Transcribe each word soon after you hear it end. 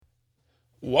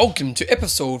Welcome to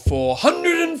episode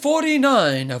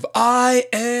 449 of I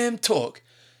Am Talk,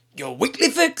 your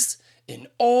weekly fix in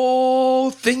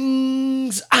all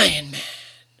things Iron Man.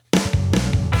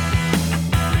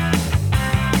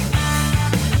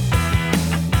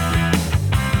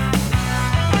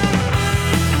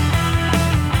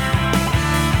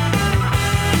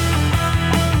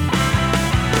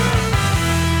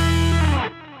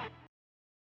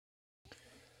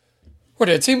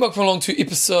 Right, team, welcome along to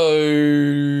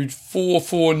episode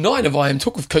 449 of I Am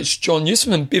Talk with Coach John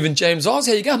Newsom and Bevan James Oz.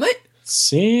 How you going, mate?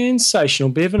 Sensational,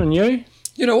 Bevan, and you?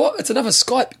 You know what? It's another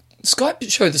Skype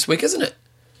show this week, isn't it?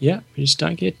 Yeah, we just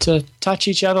don't get to touch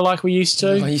each other like we used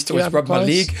to. I used to always rub my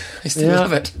leg. I used to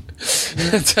love it.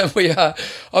 So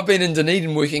I've been in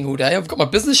Dunedin working all day. I've got my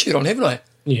business shirt on, haven't I?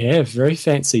 Yeah, very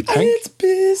fancy. Pink. It's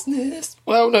business.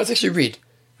 Well, no, it's actually red.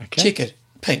 Okay. Check it.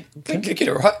 Pink. Okay. Get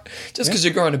it right. Just because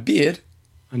you're growing a beard.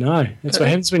 I know. That's what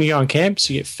happens when you go on camps.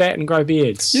 You get fat and grow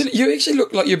beards. You actually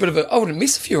look like you're a bit of a... I wouldn't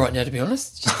mess with you right now, to be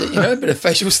honest. Just, a bit of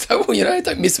facial stuff.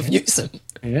 Don't mess with Newsom.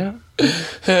 Yeah.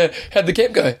 How'd the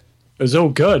camp go? It was all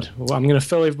good. Well, I'm going to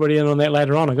fill everybody in on that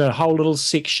later on. I've got a whole little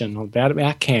section about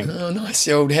our camp. Oh, nice.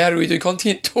 The old how do we do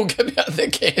content talk about the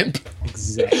camp.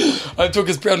 Exactly. I'm Talk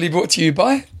is proudly brought to you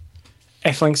by...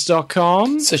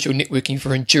 Athlinks.com. Social networking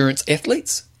for endurance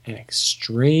athletes. And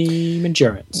extreme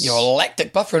endurance. Your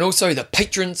lactic buffer, and also the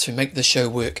patrons who make the show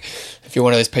work. If you're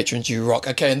one of those patrons, you rock.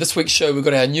 Okay, in this week's show, we've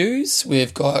got our news.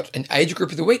 We've got an age group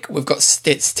of the week. We've got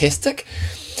Statstastic.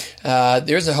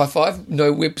 There is a high five.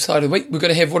 No website of the week. We're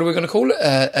going to have, what are we going to call it?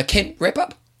 A camp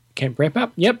wrap-up? Camp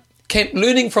wrap-up, yep. Camp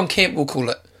learning from camp, we'll call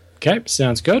it. Okay,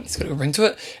 sounds good. It's got a ring to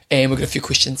it. And we've got a few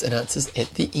questions and answers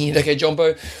at the end. Okay,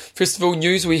 Jumbo, first of all,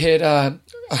 news. We had, I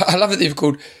love it that you've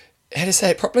called, how to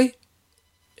say it properly?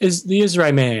 Is the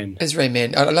Israel man. Israel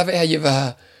man. I love it how you've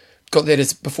got that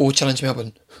as before Challenge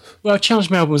Melbourne. Well, Challenge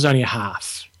Melbourne was only a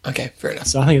half. Okay, fair enough.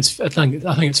 So I think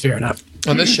it's fair enough.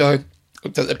 On this show,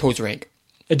 it pulls rank.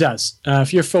 It does.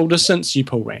 If you're full distance, you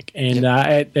pull rank. And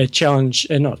at the challenge,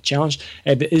 at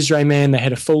the Israel man, they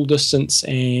had a full distance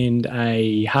and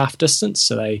a half distance.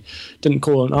 So they didn't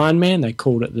call it an Ironman. They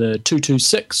called it the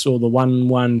 226 or the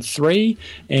 113.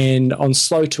 And on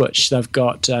Slow Twitch, they've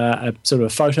got a sort of a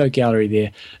photo gallery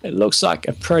there. It looks like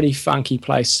a pretty funky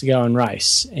place to go and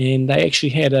race. And they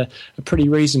actually had a pretty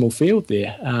reasonable field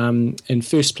there. In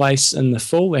first place in the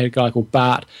full, they had a guy called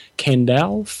Bart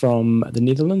Kendall from the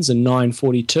Netherlands in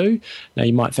 9:42. Now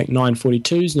you might think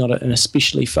 9:42 is not an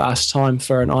especially fast time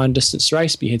for an iron distance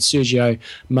race, but you had Sergio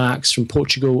Marques from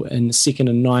Portugal in second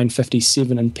in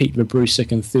 9:57 and Pete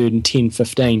Verbrusik in third in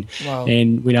 10:15. Wow.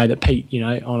 And we know that Pete,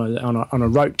 on a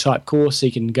rope type course,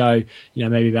 he can go,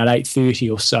 maybe about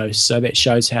 8:30 or so. So that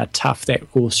shows how tough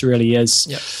that course really is.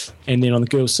 Yep. And then on the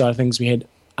girls' side of things, we had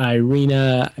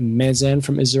Irina Mazan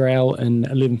from Israel in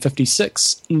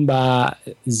 11:56, Inbar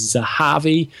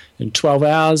Zahavi in 12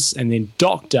 hours, and then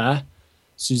Dr.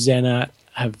 Susanna,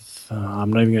 I'm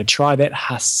not even going to try that,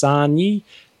 Hassani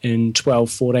in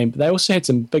 12:14. But they also had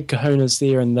some big kahunas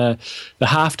there in the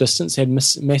half distance. They had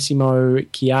Massimo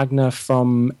Chiagna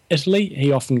from Italy.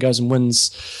 He often goes and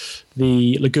wins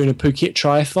the Laguna Phuket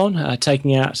Triathlon,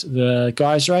 taking out the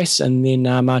guys' race, and then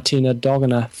Martina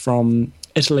Dogana from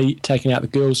Italy taking out the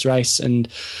girls' race, and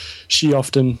she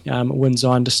often wins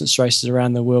iron distance races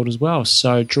around the world as well.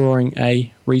 So drawing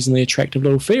a reasonably attractive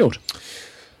little field.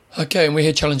 Okay, and we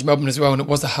had Challenge Melbourne as well, and it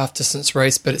was a half distance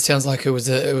race, but it sounds like it was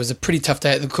a pretty tough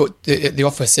day at the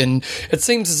office, and it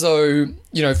seems as though,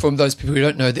 from those people who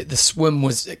don't know, that the swim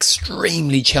was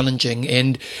extremely challenging,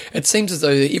 and it seems as though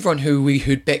everyone who we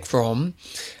heard back from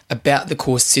about the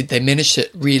course said they managed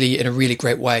it really in a really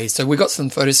great way. So we got some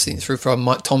photos sent through from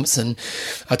Mike Thomas, and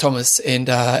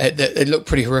it looked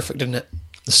pretty horrific, didn't it?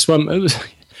 The swim,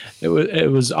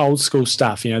 it was old school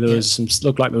stuff.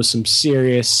 Looked like there was some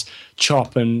serious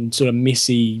chop and sort of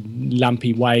messy,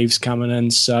 lumpy waves coming in.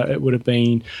 So it would have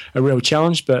been a real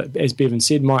challenge. But as Bevan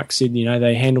said, Mike said,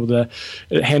 they handled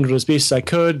as best they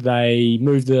could. They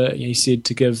moved he said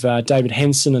to give David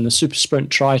Hansen and the Super Sprint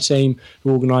Tri team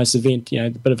who organised the event, a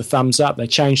bit of a thumbs up. They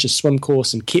changed the swim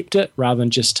course and kept it rather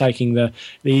than just taking the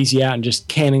easy out and just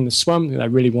canning the swim. They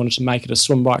really wanted to make it a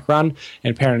swim bike run.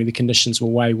 And apparently the conditions were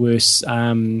way worse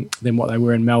than what they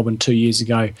were in Melbourne 2 years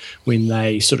ago when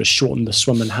they sort of shortened the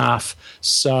swim in half.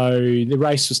 So the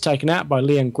race was taken out by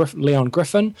Leon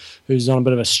Griffin, who's on a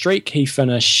bit of a streak. He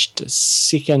finished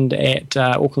second at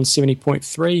Auckland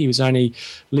 70.3. He was only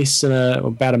less than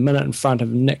about a minute in front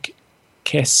of Nick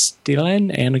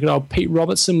Castellan, and a good old Pete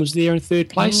Robertson was there in third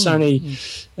place, only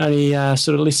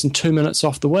sort of less than 2 minutes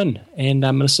off the win. And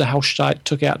Melissa Hallstedt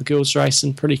took out the girls' race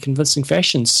in pretty convincing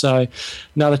fashion. So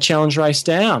another challenge race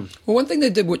down. Well, one thing they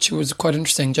did, which was quite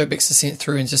interesting, Joe Bexer sent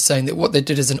through and just saying that what they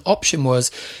did as an option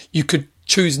was you could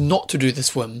choose not to do the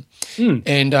swim.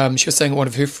 And she was saying one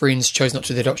of her friends chose not to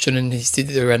do that option, and he said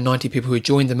that there were around 90 people who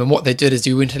joined them, and what they did is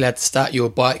you weren't allowed to start your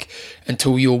bike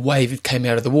until your wave came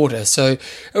out of the water. So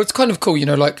it was kind of cool,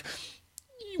 like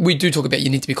we do talk about you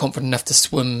need to be confident enough to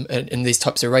swim in these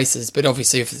types of races, but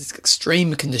obviously if it's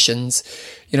extreme conditions,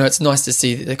 it's nice to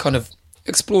see that they kind of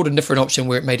explored a different option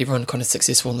where it made everyone kind of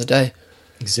successful on the day.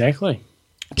 Exactly.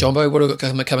 Jumbo, what have we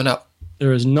got coming up?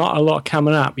 There is not a lot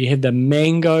coming up. You have the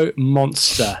Mango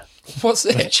Monster. What's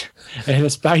that? And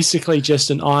it's basically just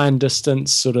an iron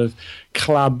distance sort of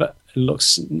club. It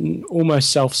looks almost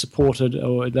self-supported,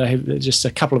 or they have just a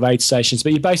couple of aid stations.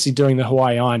 But you're basically doing the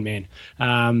Hawaii Ironman,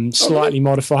 slightly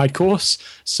modified course.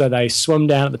 So they swim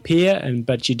down at the pier,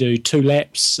 but you do 2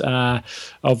 laps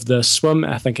of the swim.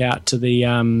 I think out to the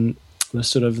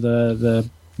sort of the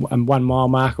 1 mile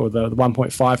mark, or the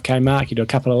 1.5k mark. You do a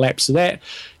couple of laps of that.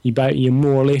 You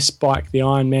more or less bike the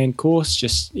Ironman course,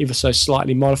 just ever so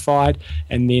slightly modified,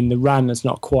 and then the run is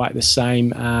not quite the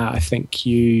same. I think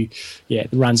the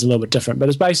run's a little bit different, but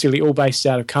it's basically all based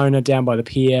out of Kona, down by the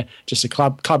pier, just a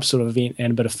club sort of event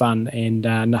and a bit of fun, and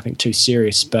nothing too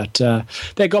serious. But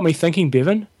that got me thinking,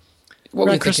 Bevan. What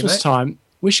around Christmas time,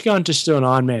 we should go and just do an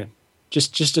Ironman,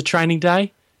 just a training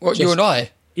day. What, you and I?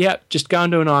 Yeah, just go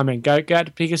and do an Ironman. Go out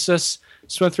to Pegasus,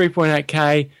 swim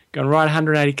 3.8k, go and ride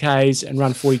 180k's and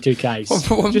run 42k's.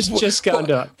 Just go and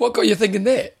do it. What got you thinking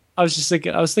that? I was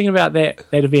thinking about that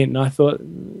event, and I thought,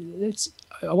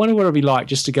 I wonder what it'd be like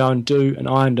just to go and do an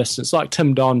iron distance like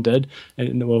Tim Don did,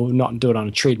 and well, not do it on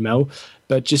a treadmill,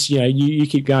 but just you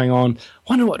keep going on.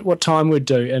 I wonder what time we'd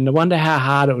do, and I wonder how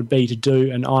hard it would be to do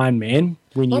an Ironman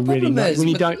when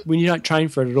you don't train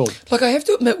for it at all. Like, I have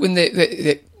to admit, when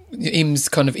that M's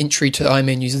kind of entry to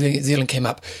Ironman New Zealand came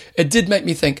up, it did make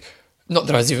me think, not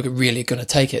that I was ever really going to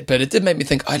take it, but it did make me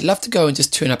think I'd love to go and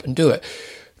just turn up and do it.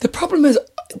 The problem is,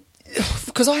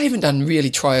 because I haven't done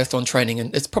really triathlon training,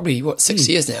 and it's probably 6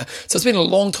 years now, so it's been a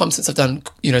long time since I've done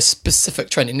specific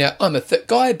training. Now, I'm a thick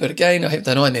guy, but again, I haven't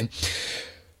done Ironman.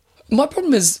 My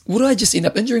problem is, would I just end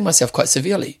up injuring myself quite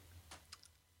severely?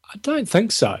 I don't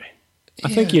think so. I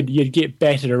think you'd get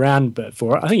battered around a bit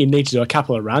for it. I think you'd need to do a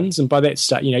couple of runs, and by that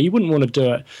stage, you wouldn't want to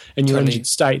do it in your injured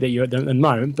state that you're at the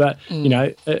moment. But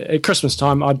at Christmas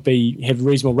time, I'd have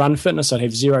reasonable run fitness. I'd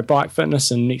have zero bike fitness,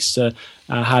 and next to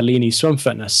hardly any swim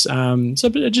fitness. So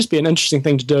it'd just be an interesting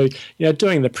thing to do.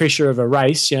 Doing the pressure of a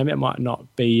race, it might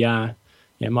not be.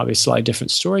 It might be a slightly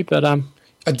different story, but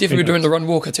I'd definitely be doing the run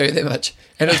walk, I tell you that much.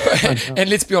 And and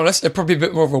let's be honest, it'd probably be a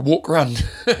bit more of a walk run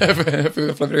if we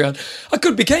were flipping around. I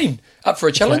could be keen. Up for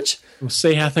a challenge? Okay. We'll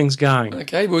see how things going.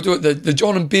 Okay, we'll do it, the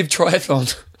John and Bev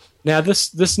triathlon. Now,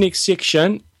 this next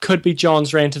section could be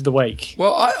John's rant of the week.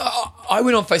 Well, I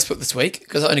went on Facebook this week,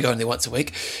 because I only go in there once a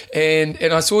week, and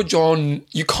I saw John,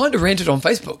 you kind of ranted on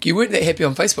Facebook. You weren't that happy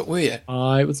on Facebook, were you?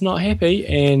 I was not happy,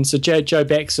 and so Jo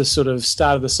Baxter sort of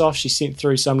started this off. She sent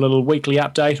through some little weekly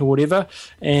update or whatever,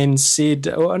 and said,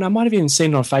 and I might have even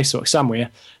seen it on Facebook somewhere,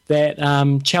 that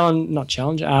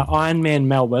Ironman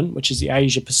Melbourne, which is the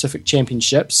Asia Pacific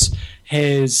Championships,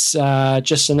 has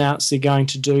just announced they're going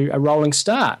to do a rolling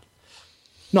start.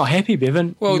 Not happy,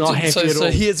 Bevan. Well, not happy at all. So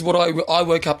here's what I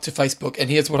woke up to Facebook, and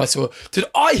here's what I saw. Did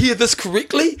I hear this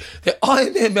correctly? That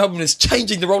Ironman Melbourne is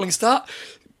changing the rolling start?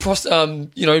 Point.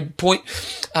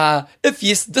 If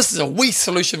yes, this is a wee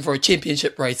solution for a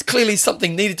championship race. Clearly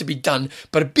something needed to be done,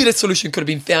 but a better solution could have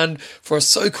been found for a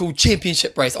so-called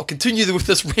championship race. I'll continue with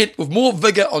this rant with more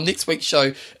vigour on next week's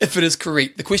show if it is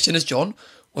correct. The question is, John,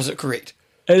 was it correct?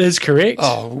 It is correct.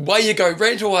 Oh, away you go,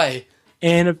 rant away.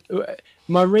 And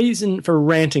my reason for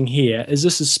ranting here is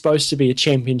this is supposed to be a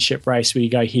championship race where you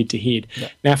go head to head.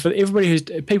 Now, for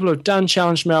people who have done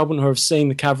Challenge Melbourne, who have seen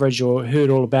the coverage or heard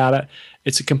all about it,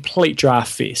 it's a complete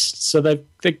draft fest. So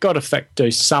they've got to do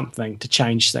something to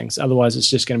change things. Otherwise, it's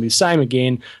just going to be the same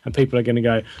again, and people are going to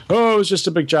go, "Oh, it was just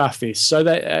a big draft fest." So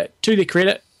to their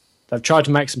credit, they've tried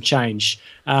to make some change.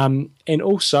 And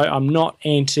also, I'm not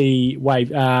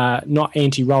anti-rolling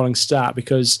start,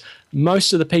 because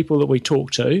most of the people that we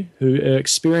talk to who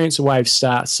experience a wave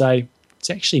start say it's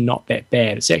actually not that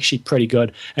bad. It's actually pretty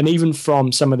good. And even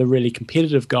from some of the really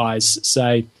competitive guys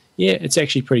say, yeah, it's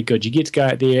actually pretty good. You get to go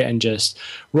out there and just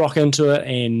rock into it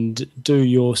and do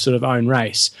your sort of own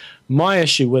race. My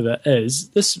issue with it is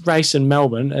this race in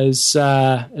Melbourne is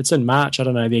it's in March. I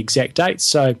don't know the exact date,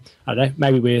 so I don't know.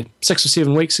 Maybe we're 6 or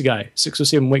 7 weeks to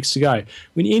go.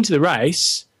 When you enter the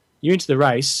race,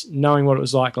 knowing what it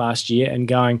was like last year and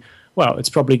going, well, it's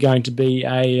probably going to be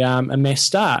a mass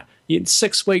start. Yet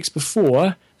 6 weeks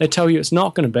before, they tell you it's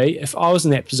not going to be. If I was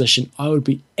in that position, I would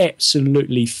be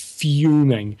absolutely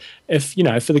fuming. If,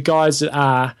 for the guys that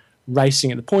are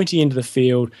racing at the pointy end of the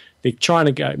field, they're trying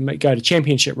to go to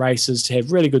championship races to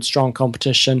have really good, strong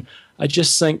competition. I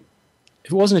just think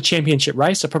if it wasn't a championship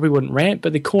race, I probably wouldn't rant,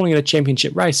 but they're calling it a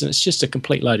championship race, and it's just a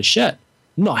complete load of shit.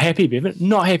 Not happy, Bevan.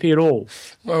 Not happy at all.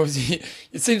 Well,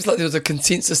 it seems like there was a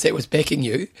consensus that was backing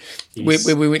you where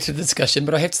we went to the discussion,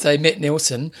 but I have to say, Matt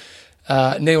Nelson,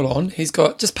 he's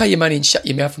got, just pay your money and shut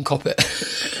your mouth and cop it.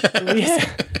 Yeah,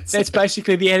 that's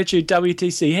basically the attitude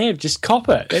WTC have. Just cop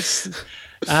it. That's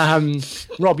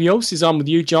Rob Yules is on with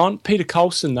you, John. Peter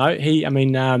Colson, though, he's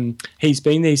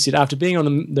been there. He said after being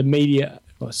on the media.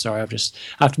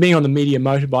 After being on the media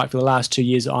motorbike for the last 2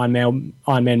 years at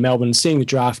Ironman Melbourne and seeing the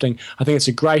drafting, I think it's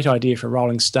a great idea for a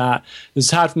rolling start.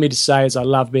 It's hard for me to say as I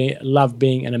love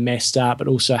being in a mass start, but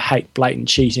also hate blatant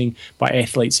cheating by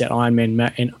athletes at Ironman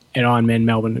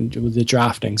Melbourne and with the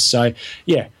drafting. So,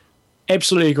 yeah,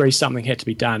 absolutely agree something had to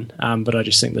be done, but I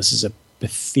just think this is a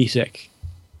pathetic.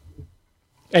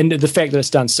 And the fact that it's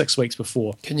done 6 weeks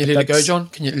before. Can you let it go, John?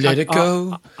 Can you let it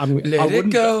go? Let it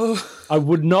go. I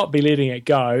would not be letting it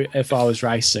go if I was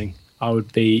racing. I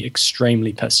would be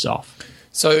extremely pissed off.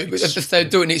 So if they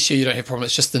do it next year, you don't have a problem.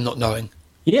 It's just the not knowing.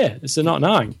 Yeah, it's the not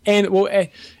knowing. And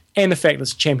the fact that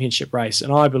it's a championship race.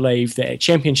 And I believe that at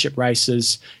championship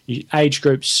races, age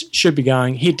groups should be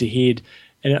going head-to-head.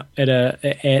 And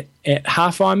at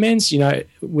half Ironmans,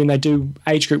 when they do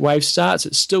age group wave starts,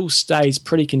 it still stays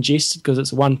pretty congested because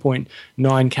it's a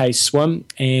 1.9k swim,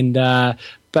 and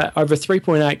but over a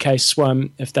 3.8k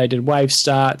swim, if they did wave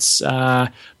starts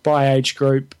by age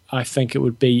group, I think it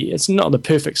would be. It's not the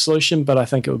perfect solution, but I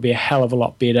think it would be a hell of a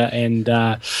lot better. And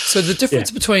so the difference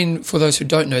between, for those who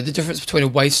don't know, the difference between a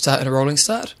wave start and a rolling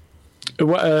start,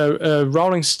 a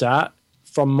rolling start,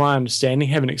 from my understanding,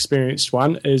 haven't experienced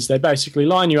one, is they basically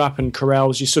line you up in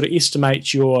corrals. You sort of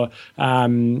estimate you're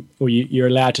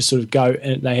allowed to sort of go,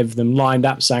 and they have them lined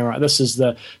up saying, right, this is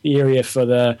the area for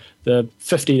the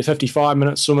 50 to 55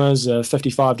 minute swimmers,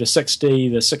 55 to 60,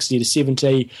 the 60 to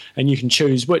 70, and you can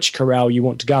choose which corral you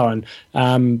want to go in.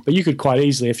 But you could quite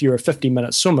easily, if you're a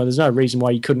 50-minute swimmer, there's no reason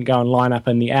why you couldn't go and line up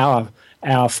in the hour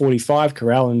 45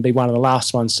 corral and be one of the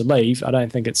last ones to leave. I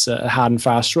don't think it's a hard and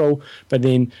fast rule. But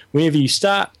then whenever you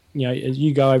start,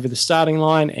 you go over the starting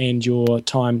line and your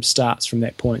time starts from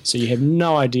that point. So you have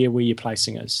no idea where your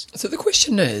placing is. So the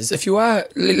question is, if you are,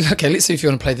 let's say if you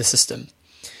want to play the system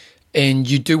and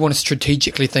you do want to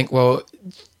strategically think, well,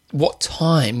 what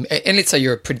time, and let's say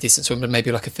you're a pretty decent swimmer,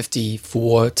 maybe like a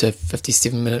 54 to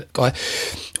 57 minute guy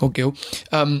or girl,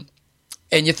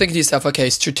 and you're thinking to yourself, okay,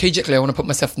 strategically, I want to put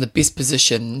myself in the best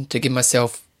position to give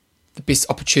myself the best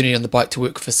opportunity on the bike to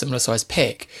work for a similar size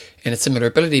pack and a similar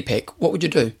ability pack. What would you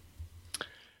do?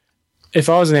 If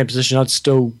I was in that position, I'd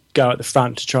still go at the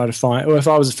front to try to find. Or if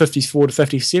I was a 54 to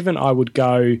 57, I would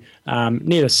go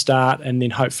near the start, and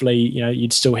then hopefully,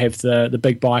 you'd still have the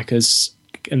big bikers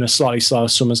and the slightly slower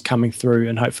swimmers coming through,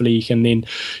 and hopefully you can then,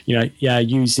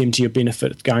 use them to your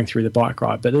benefit going through the bike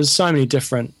ride. But there's so many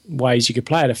different ways you could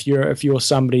play it. If you're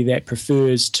somebody that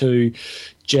prefers to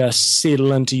just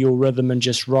settle into your rhythm and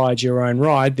just ride your own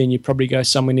ride, then you probably go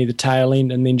somewhere near the tail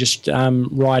end and then just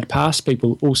ride past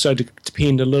people. Also, to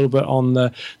depend a little bit on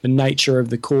the nature of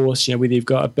the course, whether you've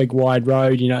got a big wide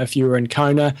road, if you were in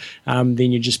Kona,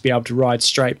 then you'd just be able to ride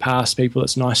straight past people.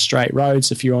 It's nice straight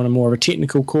roads. If you're on a more of a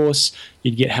technical course,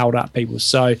 you'd get held up people.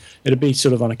 So it'd be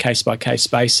sort of on a case-by-case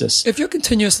basis. If you're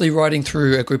continuously riding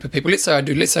through a group of people, let's say I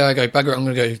go, bugger, I'm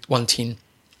going to go 110,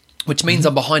 which means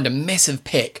I'm behind a massive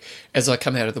pack as I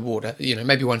come out of the water,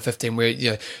 maybe 115, where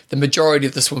the majority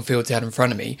of the swim field's out in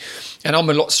front of me, and I'm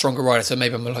a lot stronger rider, so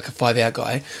maybe I'm like a 5-hour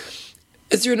guy.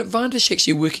 Is there an advantage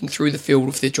actually working through the field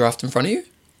with their draft in front of you?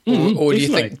 Or do you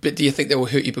think that will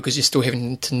hurt you because you're still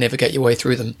having to navigate your way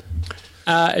through them?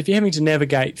 If you're having to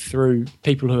navigate through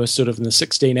people who are sort of in the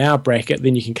 16-hour bracket,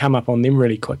 then you can come up on them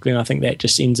really quickly, and I think that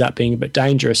just ends up being a bit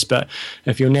dangerous. But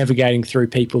if you're navigating through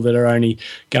people that are only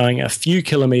going a few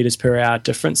kilometres per hour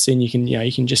difference, then you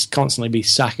can just constantly be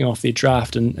sucking off their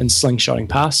draft and slingshotting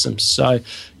past them. So,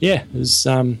 yeah, there's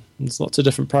lots of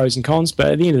different pros and cons, but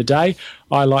at the end of the day,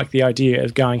 I like the idea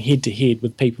of going head-to-head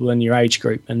with people in your age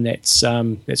group, and that's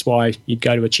why you'd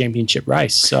go to a championship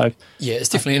race. So yeah, it's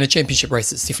definitely in a championship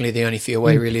race. It's definitely the only fair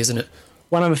way, really, isn't it?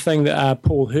 One other thing that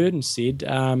Paul Hurden said,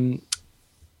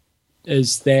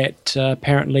 is that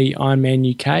apparently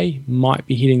Ironman UK might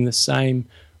be heading the same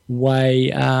way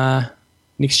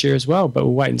next year as well, but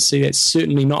we'll wait and see. That's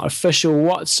certainly not official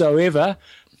whatsoever,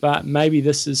 but maybe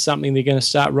this is something they're going to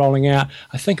start rolling out.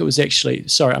 I think it was actually,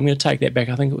 sorry, I'm going to take that back.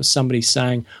 I think it was somebody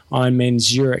saying Ironman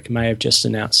Zurich may have just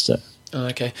announced it. Oh,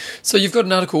 okay. So you've got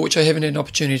an article which I haven't had an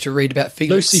opportunity to read about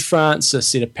Felix. Lucy Francis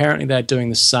said apparently they're doing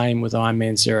the same with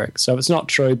Ironman Zurich. So if it's not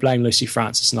true, blame Lucy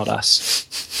Francis, not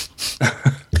us.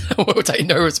 We'll take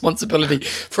no responsibility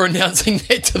for announcing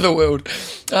that to the world.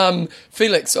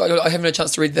 Felix, I haven't had a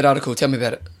chance to read that article. Tell me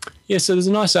about it. Yeah, so there's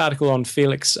a nice article on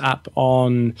Felix up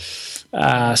on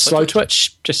Slow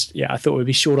Twitch. I thought we'd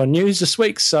be short on news this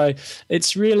week. So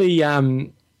it's really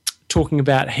talking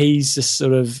about he's the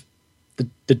sort of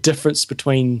the difference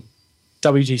between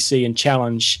WTC and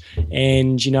Challenge.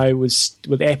 And,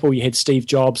 with Apple, you had Steve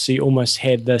Jobs, so you almost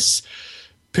had this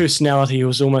personality who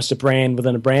was almost a brand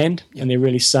within a brand. And they're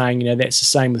really saying, that's the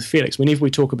same with Felix. Whenever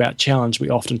we talk about Challenge, we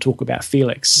often talk about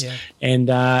Felix. Yeah. And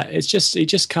it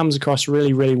just comes across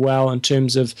really, really well in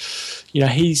terms of,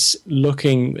 he's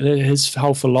looking, his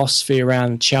whole philosophy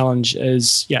around Challenge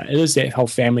is, it is that whole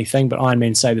family thing, but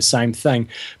Ironman say the same thing.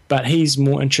 But he's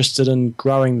more interested in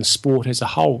growing the sport as a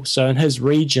whole. So in his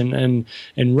region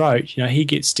in Roth, he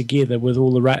gets together with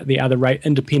all the other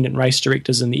independent race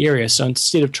directors in the area. So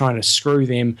instead of trying to screw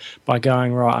them by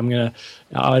going, right,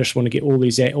 I just want to get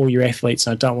all your athletes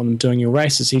and I don't want them doing your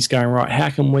races, he's going, right, how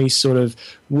can we sort of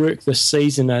work the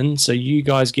season in so you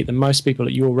guys get the most people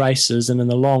at your races, and in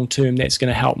the long term that's going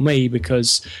to help me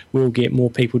because we'll get more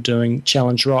people doing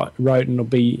Challenge Roth and it'll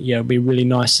be a really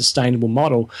nice sustainable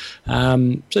model.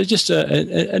 So just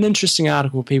an interesting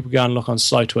article. People go and look on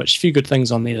Slow Twitch. A few good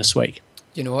things on there this week.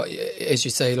 You know what, as you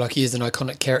say, like, he is an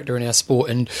iconic character in our sport,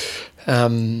 and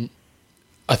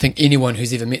I think anyone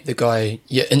who's ever met the guy,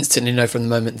 you instantly know from the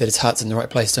moment that his heart's in the right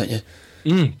place, don't you?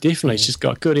 Definitely. He's just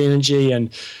got good energy and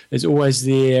is always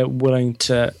there, willing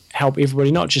to help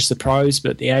everybody, not just the pros,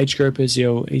 but the age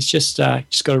groupers. He's just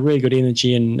got a really good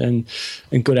energy and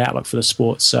good outlook for the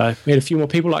sport. So we had a few more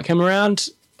people like him around.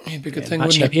 It'd be a good thing, much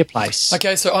wouldn't happier it? Place.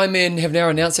 Okay, so Ironman have now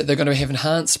announced that they're going to have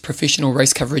enhanced professional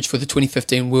race coverage for the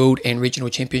 2015 World and Regional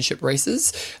Championship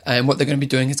races. And what they're going to be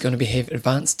doing is going to have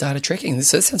advanced data tracking.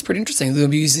 So this sounds pretty interesting. They're going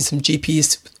to be using some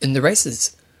GPS in the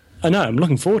races. I know. I'm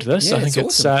looking forward to this. Yeah, I think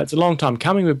it's awesome. it's a long time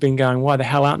coming. We've been going, why the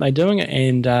hell aren't they doing it?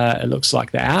 And it looks like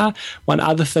they are. One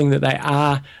other thing that they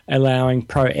are allowing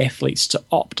pro athletes to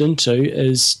opt into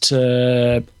is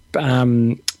to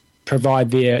provide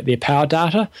their power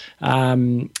data,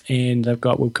 and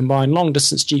we'll combine long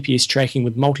distance GPS tracking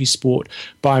with multi-sport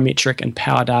biometric and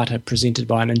power data presented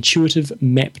by an intuitive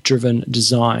map driven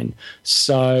design.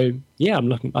 So yeah,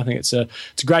 I think it's a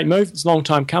great move. It's a long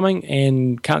time coming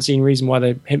and can't see any reason why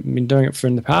they haven't been doing it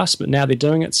in the past, but now they're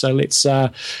doing it. So let's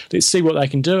see what they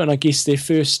can do. And I guess their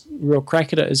first real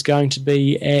crack at it is going to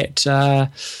be at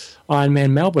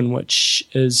Ironman Melbourne, which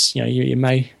is, you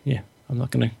may I'm not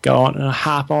going to go on and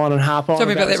harp on. Tell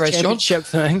me about that race, John. Championship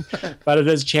thing, but it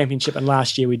is a championship. And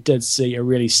last year we did see a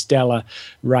really stellar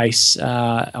race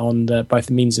on both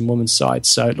the men's and women's side.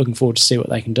 So looking forward to see what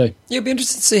they can do. Yeah, it'll be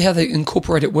interesting to see how they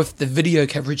incorporate it with the video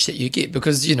coverage that you get,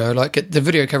 because the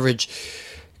video coverage,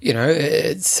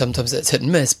 sometimes it's hit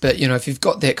and miss. But if you've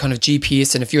got that kind of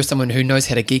GPS, and if you're someone who knows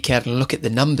how to geek out and look at the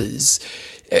numbers,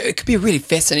 it could be really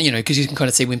fascinating, because you can kind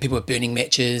of see when people are burning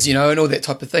matches, and all that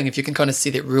type of thing. If you can kind of see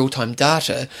that real-time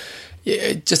data,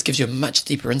 it just gives you a much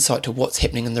deeper insight to what's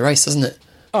happening in the race, doesn't it?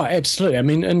 Oh, absolutely. I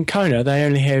mean, in Kona, they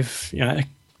only have, a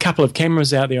couple of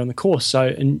cameras out there on the course. So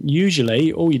and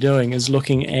usually all you're doing is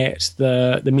looking at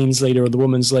the men's leader or the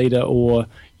women's leader or,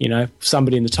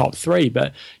 somebody in the top three.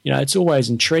 But, it's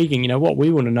always intriguing. What we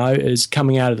want to know is,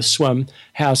 coming out of the swim,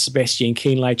 how's Sebastian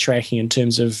Kienle tracking in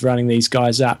terms of running these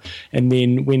guys up? And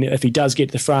then if he does get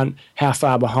to the front, how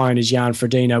far behind is Jan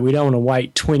Frodeno? We don't want to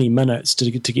wait 20 minutes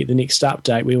to get the next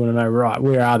update. We want to know, right,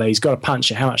 where are they? He's got a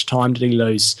puncher. How much time did he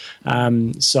lose?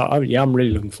 I'm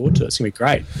really looking forward to it. It's going to be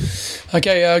great.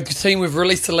 Okay, team, we've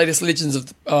released the latest Legends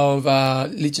of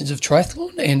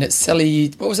Triathlon, and it's Sally,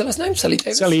 what was her last name? Sally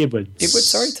Davis? Sally Edwards.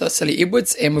 Sally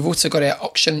Edwards. And we've also got our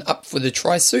auction up for the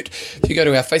tri-suit. If you go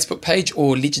to our Facebook page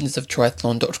or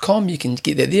legendsoftriathlon.com, you can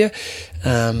get that there.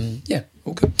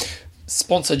 All good.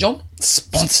 Sponsor, John?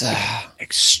 Sponsor.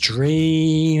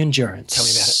 Extreme Endurance. Tell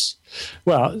me about it.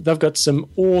 Well, they've got some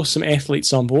awesome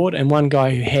athletes on board, and one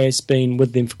guy who has been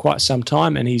with them for quite some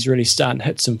time, and he's really starting to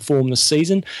hit some form this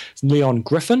season, is Leon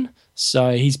Griffin.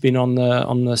 So he's been on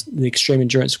the extreme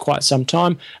endurance for quite some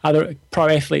time. Other pro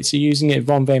athletes are using it: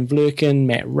 Von van Vlerken,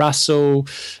 Matt Russell,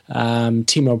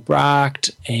 Timo Bracht,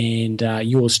 and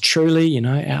yours truly. You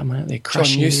know, out there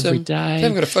crushing it every day. I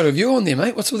haven't got a photo of you on there,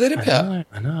 mate. What's all that about?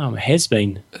 I know. I'm a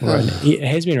has-been. Or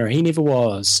he never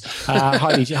was.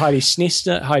 Heidi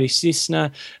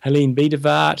Cessna, Helene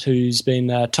Biedewart, who's been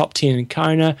top 10 in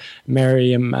Kona,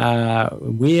 Miriam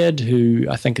Weird, who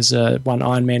I think is won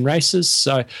Ironman races.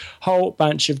 So whole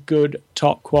bunch of good,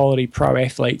 top quality pro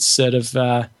athletes that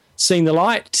have seen the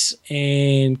light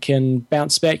and can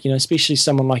bounce back. You know, especially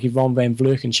someone like Yvonne van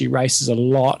Vlerken. She races a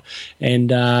lot, and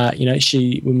you know,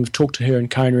 when we've talked to her in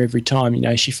Kona every time, you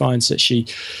know, she finds that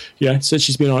since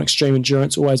she's been on extreme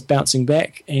endurance, always bouncing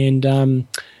back. And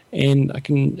I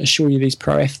can assure you, these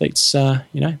pro athletes,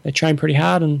 they train pretty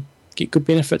hard and get good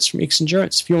benefits from X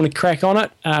Endurance. If you want to crack on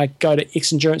it, go to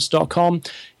xendurance.com,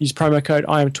 use promo code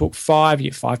IamTalk5,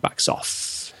 you get $5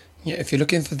 off. Yeah, if you're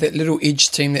looking for that little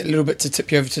edge team, that little bit to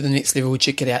tip you over to the next level,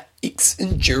 check it out,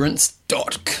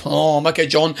 xendurance.com. Okay,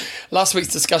 John, last week's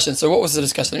discussion. So what was the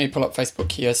discussion? Let me pull up Facebook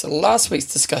here. So last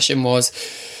week's discussion was...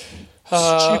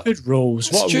 stupid rules.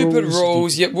 Stupid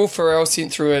rules. Yeah, Will Ferrell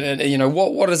sent through it, and you know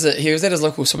what is it? He was at his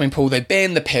local swimming pool. They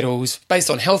banned the paddles based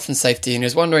on health and safety, and he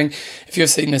was wondering if you've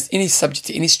seen this any subject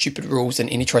to any stupid rules in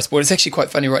any tri sport. It's actually quite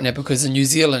funny right now because in New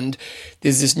Zealand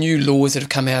there's this new laws that have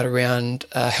come out around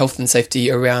health and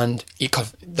safety around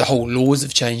the whole laws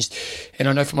have changed, and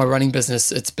I know for my running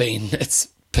business it's been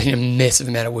a massive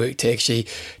amount of work to actually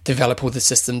develop all the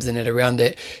systems in it around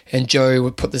it. And Joe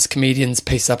would put this comedian's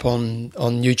piece up on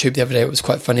YouTube the other day. It was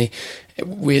quite funny.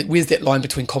 Where's that line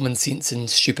between common sense and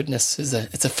stupidness?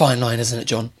 It's a fine line, isn't it,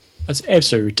 John? It's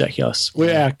absolutely ridiculous.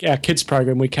 We're our kids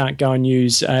program, we can't go and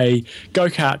use a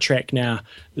go-kart track now.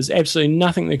 There's absolutely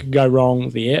nothing that could go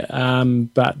wrong there,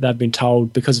 but they've been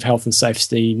told because of health and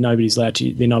safety,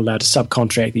 they're not allowed to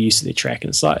subcontract the use of their track.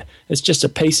 And it's just a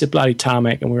piece of bloody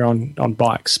tarmac and we're on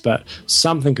bikes, but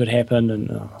something could happen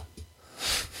and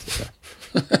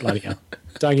bloody hell.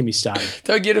 Don't get me started.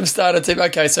 Don't get him started, Tim.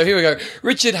 Okay, so here we go.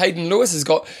 Richard Hayden Lewis has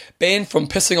got banned from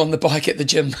pissing on the bike at the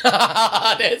gym.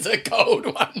 That's a cold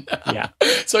one. Yeah.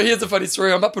 So here's a funny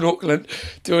story. I'm up in Auckland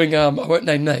doing, I won't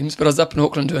name names, but I was up in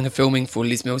Auckland doing a filming for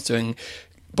Les Mills doing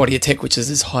Body Attack, which is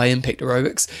this high-impact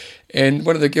aerobics. And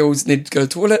one of the girls needed to go to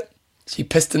the toilet. She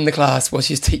pissed in the class while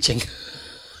she was teaching.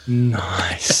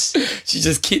 Nice. She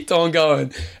just kept on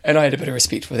going. And I had a bit of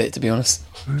respect for that, to be honest.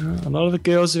 A lot of the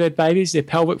girls who've had babies, their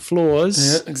pelvic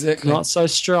floors, yeah, exactly, not so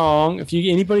strong. If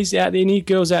anybody's out there, any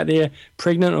girls out there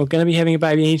pregnant or going to be having a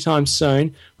baby anytime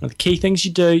soon, one of the key things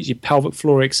you do is your pelvic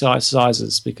floor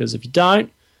exercises, because if you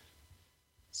don't,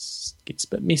 it gets a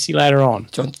bit messy later on.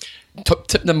 John,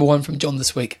 tip number 1 from John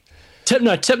this week. Tip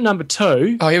number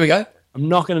 2. Oh, here we go. I'm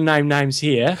not going to name names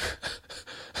here.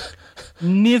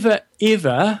 Never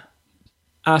ever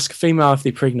ask a female if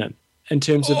they're pregnant. In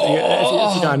terms of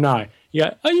if you don't know. You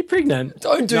go, are you pregnant?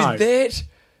 Don't do that.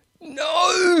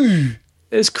 No.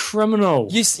 It's criminal.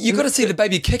 You got to see the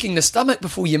baby kicking the stomach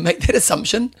before you make that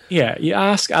assumption. Yeah, you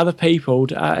ask other people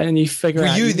and you figure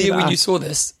out. Were you there when you saw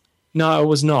this? No, I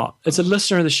was not. It's a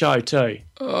listener of the show too.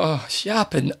 Oh,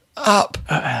 sharpen up.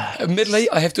 Admittedly,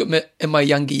 I have to admit, in my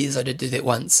younger years, I did do that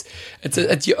once.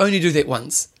 You only do that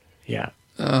once. Yeah.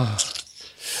 Oh.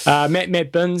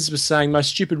 Matt Binns was saying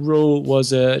most stupid rule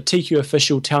was a TQ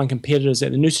official telling competitors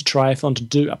at the Noosa Triathlon to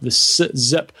do up the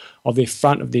zip of their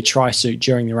front of their tri-suit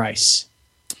during the race.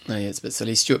 Oh, yeah, it's a bit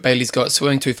silly. Stuart Bailey's got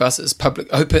swimming too fast at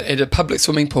a public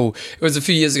swimming pool. It was a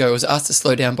few years ago. It was asked to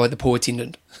slow down by the pool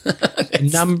attendant.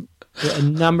 A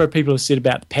number of people have said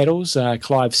about the paddles.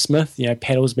 Clive Smith,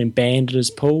 paddles have been banned at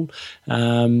his pool.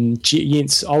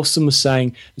 Jens Olsen was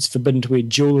saying it's forbidden to wear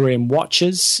jewellery and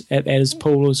watches at his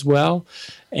pool as well.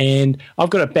 And I've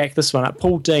got to back this one up.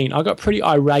 Paul Dean, I got pretty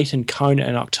irate in Kona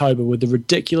in October with the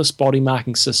ridiculous body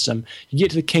marking system. You get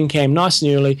to the King Cam nice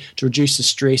and early to reduce the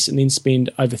stress and then spend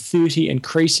over 30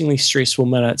 increasingly stressful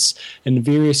minutes in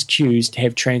various queues to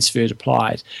have transfer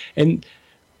applied. And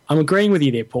I'm agreeing with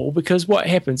you there, Paul, because what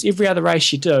happens, every other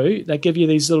race you do, they give you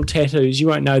these little tattoos. You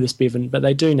won't know this, Bevan, but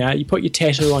they do now. You put your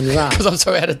tattoo on your arm. Because I'm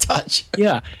so out of touch.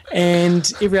 Yeah,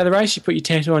 and every other race you put your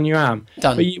tattoo on your arm.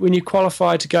 Done. But when you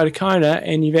qualify to go to Kona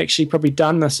and you've actually probably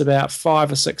done this about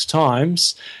 5 or 6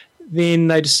 times, then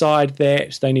they decide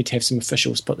that they need to have some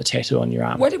officials put the tattoo on your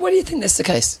arm. Why do you think that's the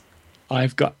case?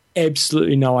 I've got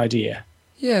absolutely no idea.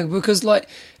 Yeah, because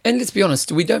and let's be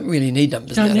honest, we don't really need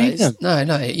numbers nowadays. Need them. No,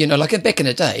 like back in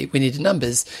the day, we needed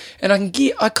numbers, and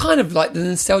I kind of like the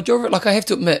nostalgia of it. Like I have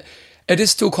to admit, it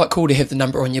is still quite cool to have the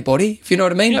number on your body, if you know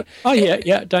what I mean. Yep. Oh,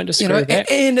 yeah, don't disagree with that.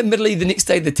 And admittedly, the next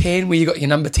day, the 10, where you got your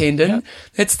number 10 in,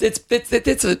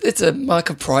 it's a mark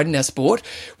of pride in our sport.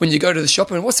 When you go to the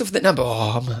shop and, what's up with that number?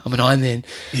 Oh, I'm an Ironman.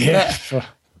 Yeah.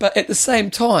 But at the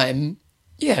same time,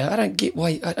 yeah, I don't get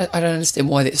why, I don't understand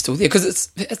why that's still there,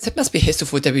 because it must be a hassle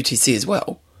for WTC as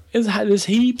well. There's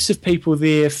heaps of people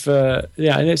there for,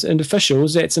 and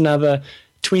officials, that's another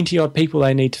 20 odd people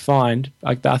they need to find.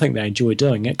 I think they enjoy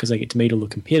doing it because they get to meet all the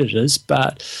competitors.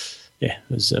 But yeah,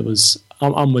 it was.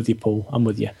 I'm with you, Paul. I'm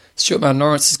with you. Stuart Martin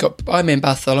Lawrence has got Ironman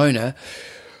Barcelona,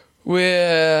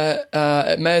 where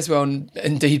it may as well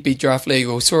indeed be draft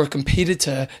legal. Saw a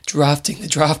competitor drafting the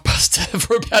draft buster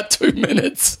for about 2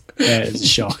 minutes. That is a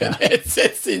shocker.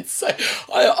 That's insane.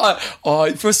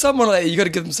 For someone like that, you got to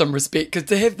give them some respect, because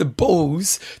to have the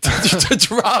balls to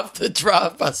draft the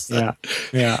draft buster,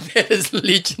 yeah, that is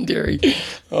legendary.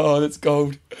 Oh, that's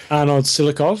gold. Arnold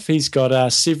Silikov, he's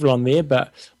got several on there,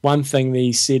 but one thing that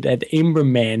he said at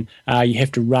Embrunman, you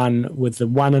have to run with the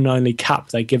one and only cup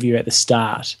they give you at the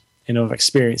start. And I've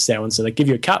experienced that one. So they give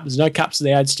you a cup. There's no cups at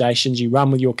the aid stations. You run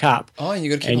with your cup. Oh, and you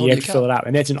got to keep and holding you have to cup. fill it up.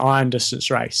 And that's an iron distance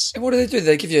race. And what do?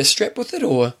 They give you a strap with it,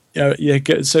 or? Yeah,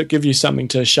 so it gives you something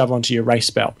to shove onto your race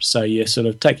belt. So you sort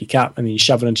of take your cup and then you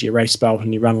shove it into your race belt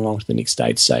and you run along to the next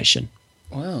aid station.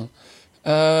 Wow.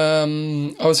 I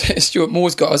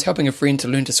was helping a friend to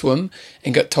learn to swim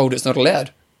and got told it's not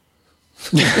allowed.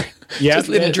 Yeah, just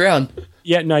let him drown.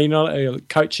 Yeah, no, you're not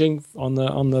coaching on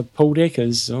the pool deck.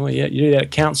 You do that at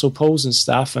council pools and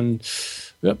stuff, and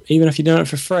even if you're doing it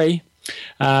for free.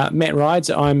 Matt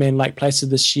rides at Ironman Lake Placid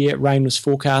this year. Rain was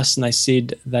forecast, and they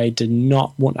said they did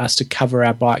not want us to cover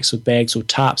our bikes with bags or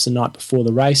tarps the night before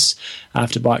the race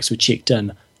after bikes were checked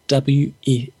in.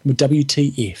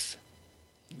 WTF.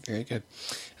 Very good.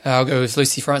 I'll go with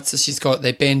Lucy Francis.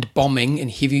 They banned bombing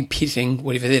and heavy petting,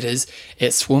 whatever that is,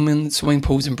 at swimming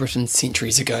pools in Britain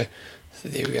centuries ago. So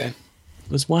there we go.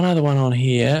 There's one other one on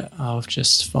here. I'll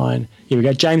just find. Here we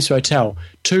go. James Hotel.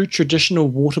 2 traditional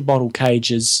water bottle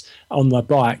cages on my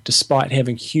bike, despite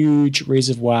having huge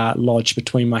reservoir lodged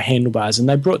between my handlebars. And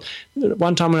they brought,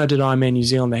 one time when I did Ironman New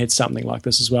Zealand, they had something like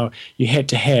this as well. You had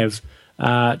to have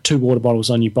 2 water bottles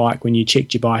on your bike when you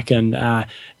checked your bike in the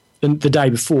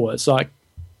day before. It's like,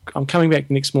 I'm coming back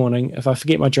the next morning. If I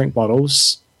forget my drink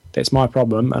bottles, that's my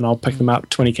problem, and I'll pick them up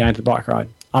 20k into the bike ride.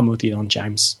 I'm with you on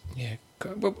James. Yeah.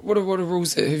 What are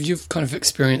rules that have you kind of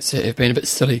experienced that have been a bit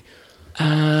silly?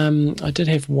 I did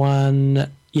have one.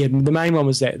 Yeah, the main one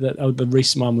was the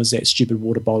recent one was that stupid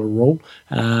water bottle rule,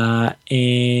 and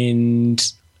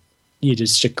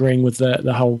just agreeing with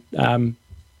the whole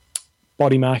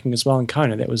body marking as well in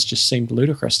Kona. That just seemed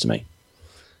ludicrous to me.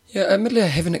 Yeah, admittedly, I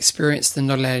haven't experienced the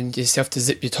not allowing yourself to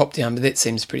zip your top down, but that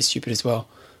seems pretty stupid as well.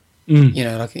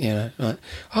 I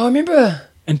remember.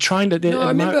 And trying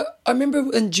to. I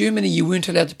remember in Germany you weren't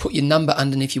allowed to put your number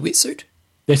underneath your wetsuit.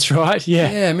 That's right.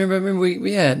 Yeah. Yeah, I remember.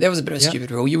 That was a bit of a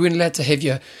stupid rule. You weren't allowed to have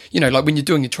your, like when you're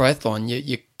doing your triathlon,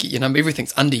 you get your number.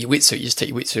 Everything's under your wetsuit. You just take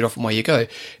your wetsuit off and away you go.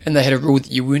 And they had a rule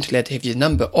that you weren't allowed to have your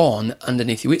number on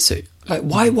underneath your wetsuit. Like,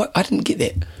 why? I didn't get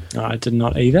that. No, I did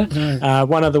not either. No.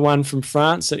 One other one from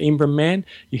France at Embrunman,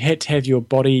 you had to have your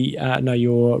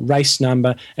your race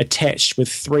number attached with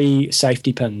 3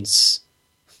 safety pins.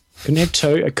 Couldn't have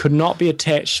 2. It could not be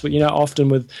attached. Often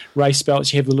with race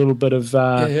belts, you have a little bit of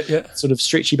sort of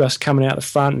stretchy bus coming out the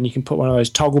front, and you can put one of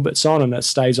those toggle bits on, and it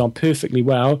stays on perfectly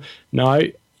well. No,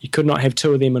 you could not have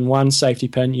 2 of them in one safety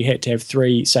pin. You had to have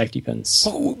 3 safety pins.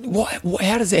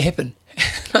 How does that happen?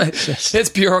 That's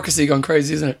bureaucracy gone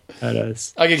crazy, isn't it? It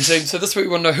is. Okay, so this week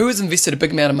we want to know who has invested a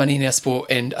big amount of money in our sport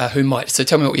and who might. So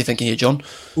tell me what you're thinking here, John.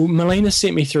 Well, Melina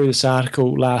sent me through this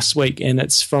article last week, and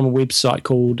it's from a website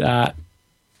called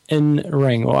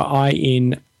INRing, or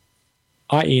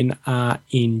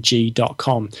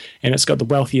INRNG.com, and it's got the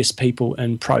wealthiest people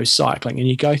in pro cycling. And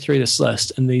you go through this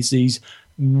list, and there's these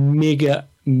mega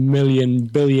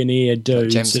billionaire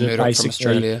dudes James that are Murdoch basically from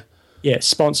Australia. Yeah,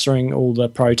 sponsoring all the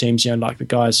pro teams, like the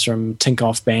guys from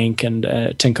Tinkoff Bank and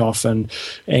Tinkoff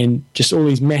and just all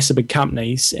these massive big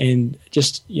companies, and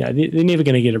just they're never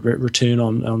going to get a return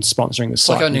on sponsoring the It's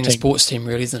cycling like owning team. a sports team,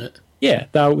 really, isn't it? Yeah,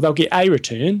 they'll get a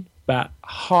return, but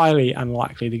highly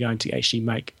unlikely they're going to actually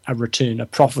make a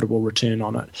profitable return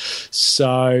on it.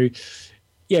 So,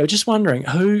 we're just wondering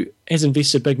who has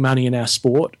invested big money in our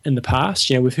sport in the past.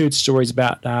 We've heard stories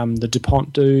about the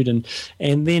DuPont dude, and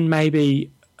then maybe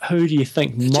who do you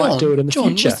think might do it in the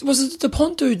future? Was the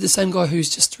DuPont dude the same guy who's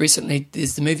just recently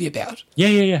there's the movie about?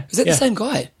 Yeah. Is that the same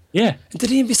guy? Yeah. And did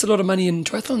he invest a lot of money in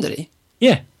triathlon, did he?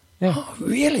 Yeah. Yeah. Oh,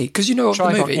 really? Because you know of the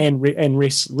Triathlon movie. and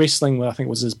wrestling, well, I think,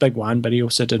 was his big one, but he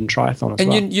also did in triathlon as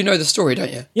well. And you know the story,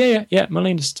 don't you? Yeah.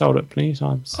 Melina's told it plenty of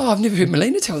times. Oh, I've never heard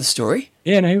Melina tell the story.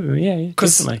 Yeah,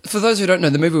 definitely. For those who don't know,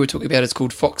 the movie we're talking about is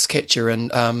called Foxcatcher,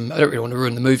 and I don't really want to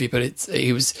ruin the movie, but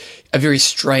he was a very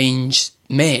strange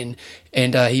man,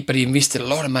 and he invested a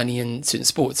lot of money in certain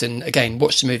sports. And again,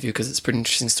 watch the movie because it's a pretty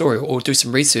interesting story, or do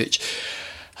some research.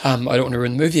 I don't want to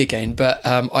ruin the movie again, but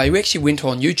I actually went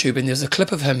on YouTube and there's a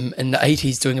clip of him in the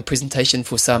 80s doing a presentation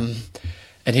for some,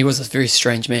 and he was a very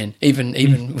strange man. Even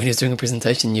when he was doing a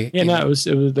presentation, it was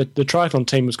the triathlon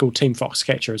team was called Team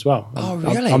Foxcatcher as well. Oh,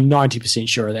 really? I'm 90%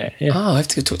 sure of that. Yeah. Oh, I have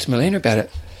to go talk to Melina about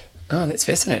it. Oh, that's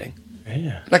fascinating.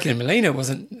 Yeah. Lucky Melina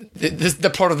wasn't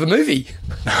the plot of the movie.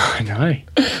 I know.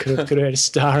 Could have had a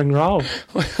starring role.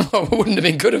 Well, it wouldn't have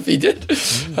been good if he did.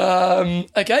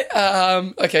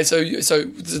 Okay. So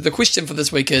the question for this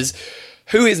week is,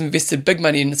 who has invested big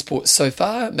money in the sport so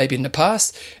far, maybe in the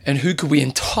past, and who could we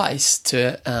entice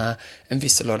to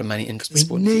invest a lot of money into the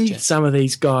sport in the future? Some of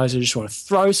these guys who just want to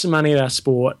throw some money at our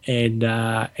sport and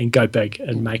go big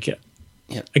and make it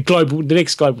the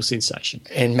next global sensation.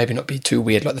 And maybe not be too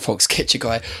weird like the Foxcatcher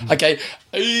guy. Okay,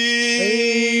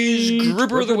 age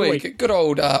grouper of the week. Good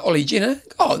old Ollie Jenner.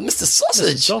 Oh, Mr.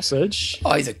 Sausage.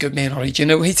 Oh, he's a good man, Ollie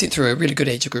Jenner. He sent through a really good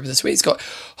age group this week. He's got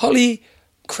Holly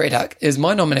Craddock is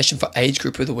my nomination for age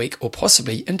group of the week, or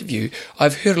possibly interview.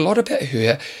 I've heard a lot about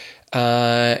her.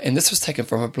 And this was taken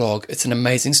from a blog. It's an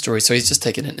amazing story. So he's just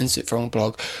taken an insert from a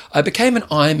blog. I became an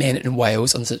Ironman in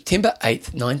Wales on September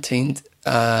 8th,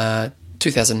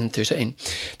 2013.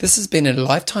 This has been a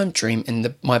lifetime dream,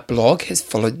 and my blog has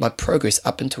followed my progress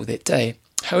up until that day.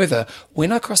 However,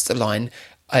 when I crossed the line,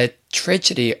 I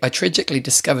tragically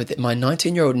discovered that my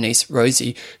 19-year-old niece,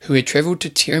 Rosie, who had travelled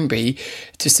to Turnberry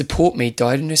to support me,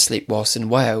 died in her sleep whilst in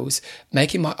Wales,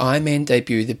 making my Ironman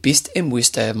debut the best and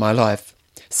worst day of my life.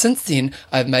 Since then,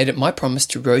 I have made it my promise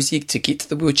to Rosie to get to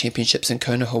the World Championships in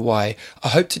Kona, Hawaii. I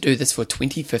hope to do this for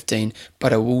 2015,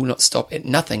 but I will not stop at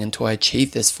nothing until I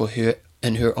achieve this for her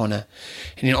in her honour.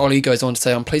 And then Ollie goes on to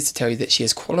say, I'm pleased to tell you that she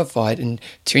has qualified in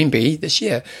Turnberry this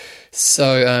year.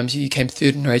 So she came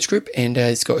third in her age group, and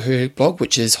has got her blog,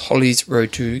 which is Holly's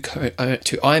Road to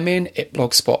Ironman at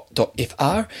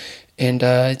blogspot.fr. And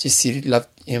just said,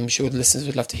 I'm sure the listeners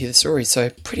would love to hear the story.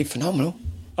 So pretty phenomenal.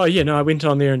 Oh, yeah, no, I went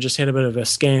on there and just had a bit of a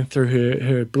scan through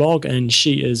her blog, and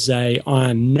she is a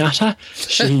iron nutter.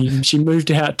 She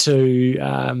moved out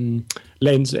to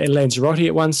Lanzarote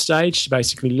at one stage to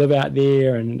basically live out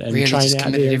there and really train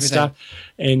out there and stuff.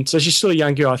 And so she's still a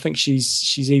young girl. I think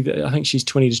she's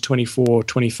 20 to 24,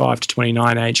 25 to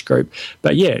 29 age group.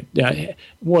 But yeah,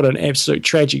 what an absolute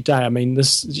tragic day. I mean,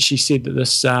 she said that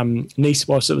this niece,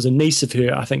 whilst it was a niece of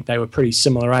her, I think they were pretty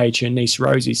similar age, her niece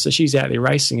Rosie. So she's out there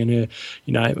racing, and her,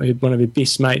 one of her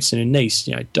best mates and her niece,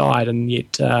 died, and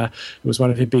yet it was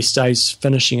one of her best days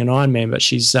finishing an Ironman. But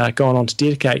she's gone on to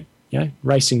dedicate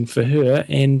racing for her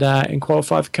and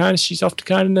qualify for Kona. She's off to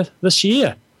Kona this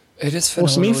year. It is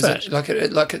phenomenal. Awesome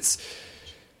effort. It's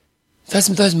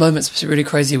those moments are really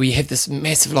crazy where you have this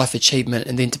massive life achievement,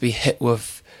 and then to be hit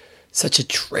with such a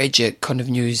tragic kind of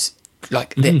news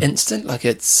that instant.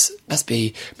 Must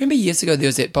be. Remember years ago there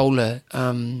was that bowler,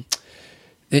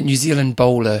 that New Zealand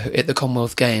bowler at the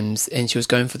Commonwealth Games, and she was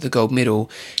going for the gold medal.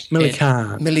 Millie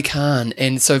Khan.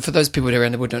 And so for those people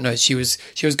around the world don't know, she was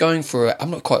going for,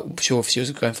 I'm not quite sure if she was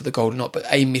going for the gold or not, but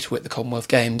a medal at the Commonwealth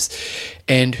Games,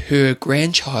 and her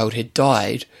grandchild had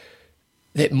died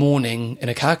that morning in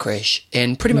a car crash,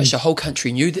 and pretty much the whole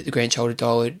country knew that the grandchild had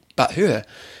died but her.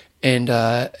 And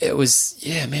it was,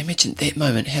 imagine that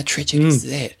moment. How tragic is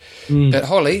that? But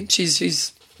Holly,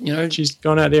 she's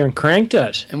gone out there and cranked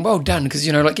it. And well done, because,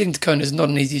 getting to Kona is not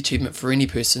an easy achievement for any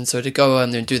person. So to go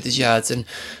on there and do these yards, and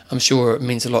I'm sure it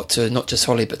means a lot to not just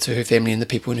Holly, but to her family and the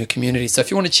people in her community. So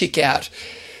if you want to check out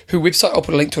her website, I'll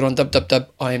put a link to it on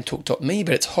www.imtalk.me,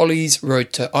 but it's Holly's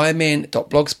Road to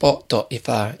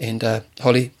Ironman.blogspot.fr. And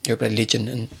Holly, you're a bloody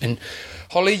legend. And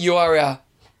Holly, you are our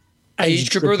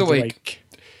age grouper of the week.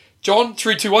 John,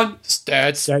 3, 2, 1.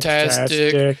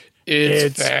 Stats-tastic.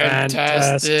 It's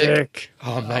fantastic.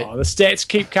 Oh, mate. The stats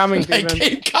keep coming. They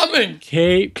keep coming.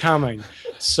 Keep coming.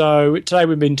 So today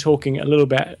we've been talking a little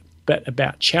bit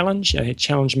about Challenge. I had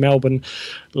Challenge Melbourne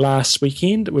last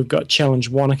weekend. We've got Challenge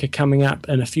Wanaka coming up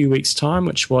in a few weeks' time,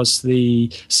 which was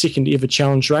the second ever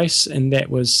Challenge race, and that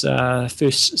was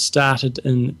first started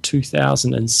in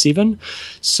 2007.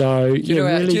 So do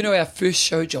you know our first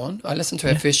show, John? I listened to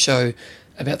our first show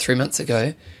about 3 months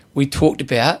ago. We talked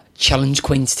about Challenge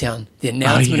Queenstown, the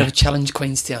announcement of Challenge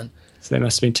Queenstown. So that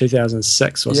must have been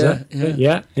 2006, was it?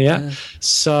 Yeah.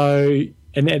 So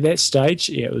And at that stage,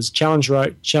 it was Challenge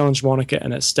Roth, Challenge Wanaka,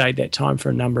 and it stayed that time for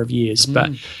a number of years.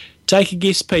 But take a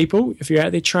guess, people, if you're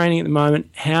out there training at the moment,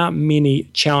 how many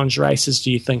challenge races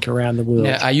do you think around the world?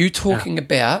 Now, are you talking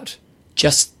about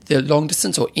just the long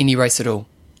distance or any race at all?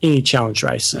 Any challenge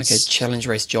races. Okay, challenge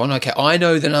race, John. Okay, I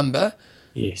know the number.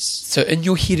 Yes. So in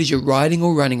your head, as you're riding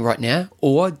or running right now,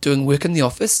 or doing work in the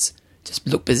office, just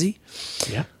look busy.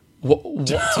 Yeah. What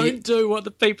Don't do what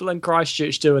the people in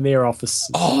Christchurch do in their office.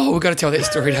 Oh, we've got to tell that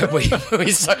story, don't we?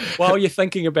 While you're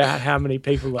thinking about how many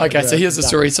people... Okay, so here's the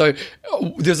story. So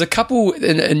there's a couple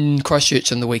in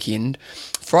Christchurch on the weekend.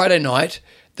 Friday night,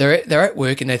 they're at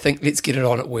work and they think, let's get it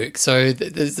on at work. So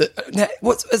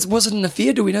was it an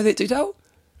affair? Do we know that detail?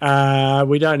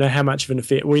 We don't know how much of an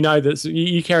affair. We know that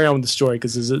you carry on with the story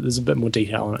because there's a bit more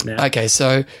detail on it now. Okay,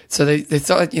 so they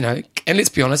thought, and let's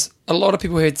be honest, a lot of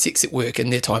people had sex at work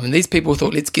in their time, and these people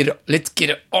thought, let's get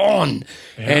it on.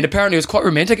 Yeah. And apparently it was quite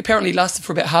romantic. Apparently it lasted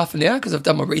for about half an hour because I've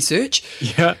done my research.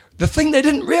 Yeah. The thing they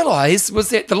didn't realise was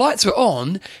that the lights were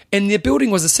on and their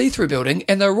building was a see-through building,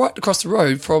 and they were right across the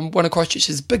road from one of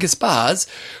Christchurch's biggest bars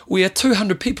where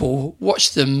 200 people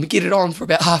watched them get it on for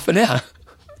about half an hour.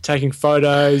 Taking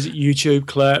photos, YouTube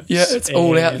clips. Yeah, it's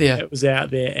all out there. It was out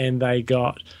there, and they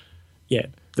got,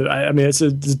 I mean,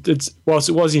 it's whilst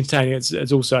it was entertaining,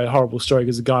 it's also a horrible story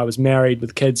because the guy was married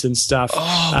with kids and stuff.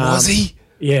 Oh, was he?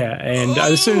 Yeah, and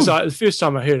as soon as the first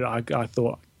time I heard it, I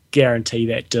thought, guarantee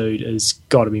that dude has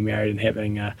got to be married and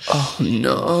having a. Oh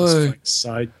no!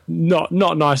 So not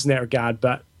nice in that regard,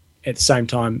 but at the same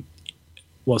time,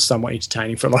 was somewhat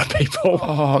entertaining for a lot of people.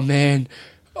 Oh man.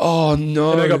 Oh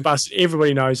no! And they got busted.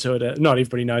 Everybody knows who it is. Not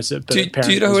everybody knows it, but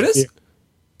do you know who it is?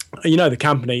 You know the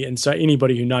company, and so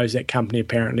anybody who knows that company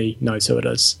apparently knows who it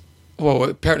is. Well,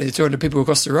 apparently the 200 people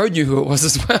across the road knew who it was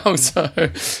as well. So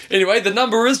anyway, the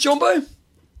number is, Jumbo?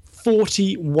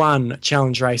 41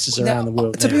 challenge races around the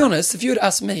world. To be honest, if you had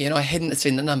asked me and I hadn't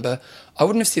seen the number, I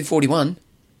wouldn't have said 41.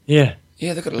 Yeah.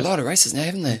 Yeah, they've got a lot of races now,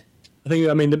 haven't they?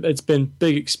 I mean, it's been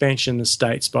big expansion in the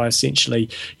States by essentially,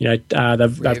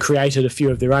 they've created a few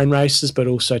of their own races, but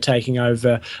also taking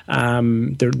over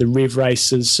the Rev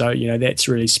races. So, that's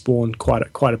really spawned quite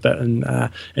a bit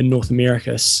in North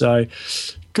America. So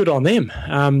good on them.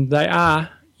 They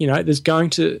are, there's going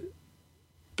to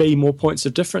be more points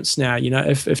of difference now.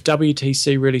 If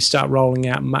WTC really start rolling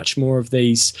out much more of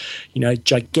these,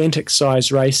 gigantic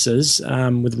size races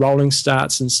with rolling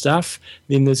starts and stuff,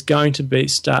 then there's going to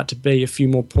start to be a few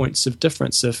more points of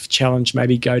difference. If Challenge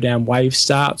maybe go down wave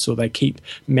starts or they keep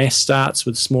mass starts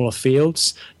with smaller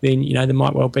fields, then there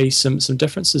might well be some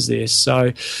differences there.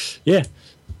 So, yeah.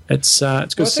 It's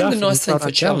good stuff. I think the nice thing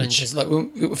for Challenge is, like,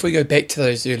 if we go back to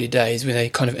those early days when they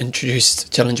kind of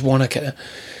introduced Challenge Wanaka,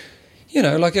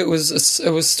 it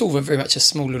was still very much a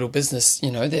small little business,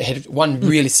 that had one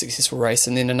really successful race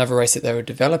and then another race that they were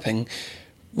developing.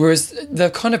 Whereas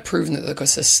they've kind of proven that they've got a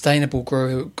sustainable,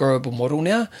 growable model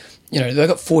now. They've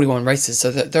got 41 races,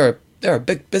 so that they're a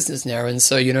big business now, and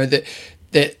so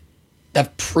that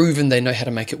they've proven they know how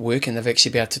to make it work, and they've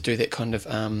actually been able to do that kind of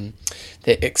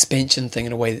that expansion thing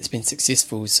in a way that's been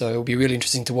successful. So it'll be really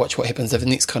interesting to watch what happens over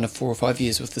the next kind of 4 or 5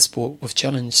 years with the sport, with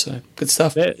Challenge. So good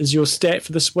stuff. That is your stat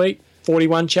for this week.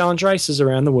 41 challenge races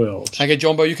around the world. Okay,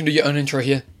 Jumbo, you can do your own intro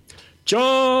here.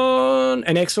 John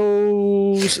and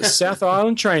Axel's South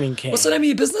Island Training Camp. What's the name of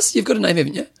your business? You've got a name,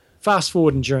 haven't you? Fast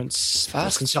Forward Endurance.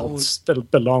 Consultants. A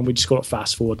bit long. We just call it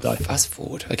Fast Forward, though. Fast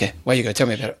Forward. Okay, where you go? Tell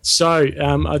me about it. So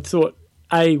I thought,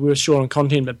 A, we were short on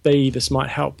content, but B, this might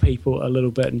help people a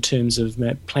little bit in terms of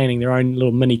planning their own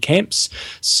little mini camps.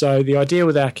 So the idea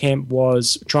with our camp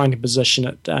was trying to position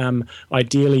it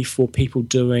ideally for people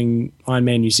doing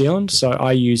Ironman New Zealand. So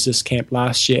I used this camp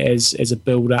last year as a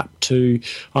build-up to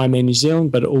Ironman New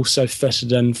Zealand, but it also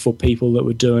fitted in for people that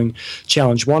were doing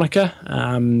Challenge Wanaka,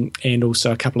 and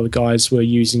also a couple of the guys were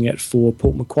using it for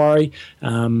Port Macquarie,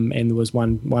 and there was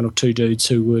one or two dudes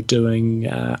who were doing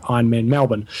Ironman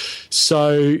Melbourne. So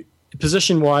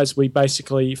position-wise, we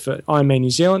basically, for Ironman New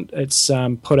Zealand, it's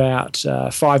put out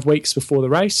 5 weeks before the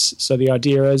race. So the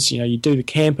idea is, you do the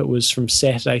camp. It was from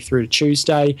Saturday through to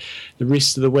Tuesday. The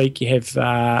rest of the week you have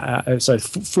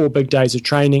 4 big days of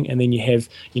training, and then you have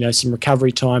some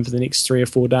recovery time for the next 3 or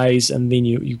 4 days, and then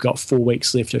you've got 4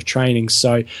 weeks left of training.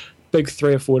 So big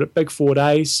 4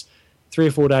 days. 3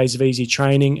 or 4 days of easy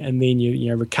training, and then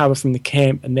you recover from the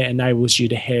camp, and that enables you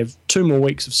to have 2 more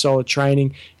weeks of solid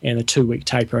training and a 2-week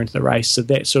taper into the race. So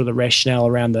that's sort of the rationale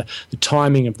around the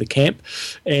timing of the camp.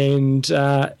 And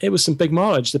it was some big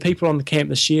mileage. The people on the camp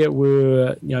this year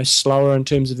were slower in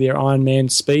terms of their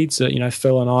Ironman speed. So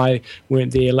Phil and I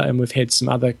weren't there, and we've had some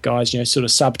other guys, sort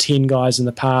of sub 10 guys in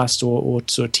the past, or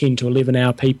sort of 10 to 11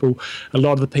 hour people. A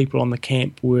lot of the people on the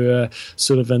camp were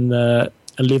sort of in the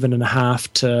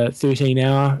 11.5 to 13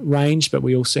 hour range, but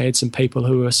we also had some people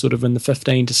who were sort of in the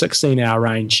 15 to 16 hour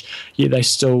range. Yet they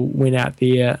still went out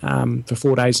there for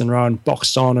 4 days in a row and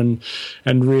boxed on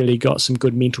and really got some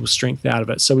good mental strength out of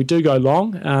it. So we do go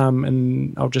long,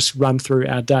 and I'll just run through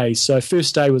our days. So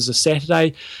first day was a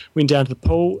Saturday. Went down to the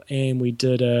pool and we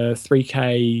did a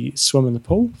 3K swim in the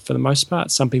pool for the most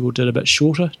part. Some people did a bit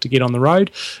shorter to get on the road,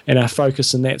 and our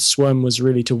focus in that swim was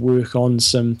really to work on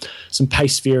some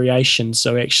pace variation.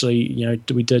 So actually,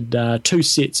 we did 2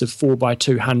 sets of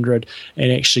 4x200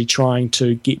 and actually trying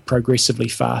to get progressively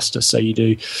faster. So you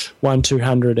do 1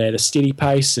 200 at a steady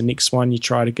pace. The next one you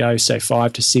try to go, say,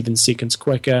 5 to 7 seconds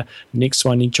quicker. The next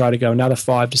one you try to go another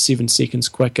 5 to 7 seconds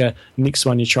quicker. The next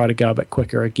one you try to go a bit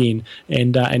quicker again,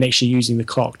 and actually using the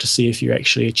clock to see if you're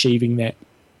actually achieving that.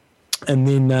 And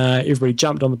then everybody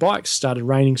jumped on the bikes. Started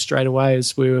raining straight away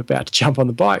as we were about to jump on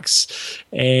the bikes,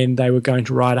 and they were going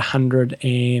to ride 100,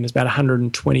 and it's about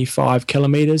 125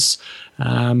 kilometres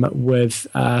with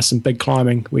some big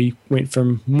climbing. We went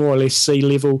from more or less sea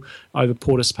level over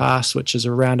Portis Pass, which is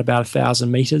around about 1,000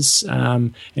 metres,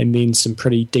 and then some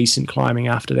pretty decent climbing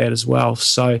after that as well.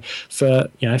 So for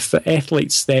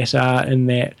athletes that are in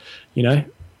that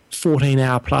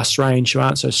 14-hour plus range who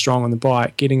aren't so strong on the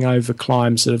bike, getting over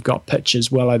climbs that have got pitches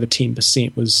well over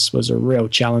 10% was a real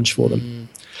challenge for them.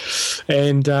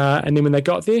 And then when they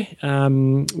got there,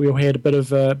 we all had a bit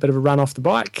of a run off the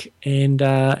bike, and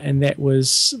that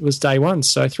was day one.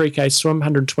 So 3K swim,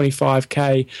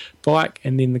 125k bike,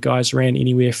 and then the guys ran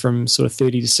anywhere from sort of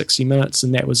 30 to 60 minutes,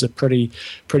 and that was a pretty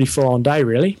full on day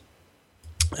really.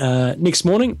 Next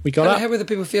morning we got up. How were the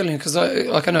people feeling? Because I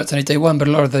know it's only day one, but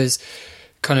a lot of those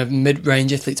kind of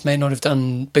mid-range athletes may not have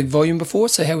done big volume before,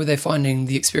 so how were they finding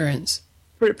the experience?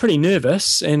 Pretty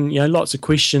nervous, and lots of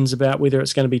questions about whether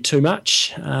it's going to be too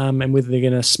much, and whether they're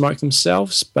going to smoke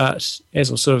themselves. But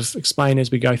as I'll sort of explain as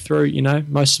we go through,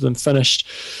 most of them finished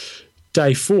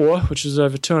day 4, which was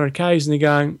over 200 k's, and they're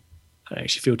going, I don't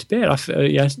actually feel too bad.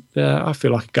 I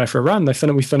feel like I could go for a run.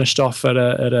 We finished off at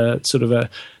a sort of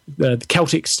the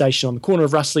Celtic station on the corner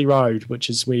of Russley Road, which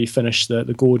is where you finish the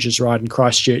Gorges ride in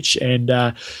Christchurch. And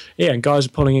and guys are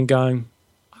pulling in going,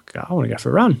 I want to go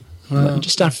for a run. Wow.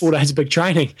 Just done 4 days of big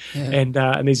training, and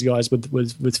these guys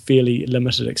with fairly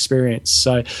limited experience.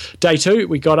 So day 2,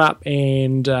 we got up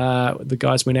and the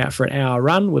guys went out for an hour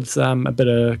run with a bit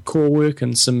of core work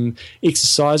and some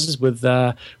exercises with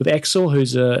Axel,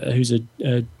 who's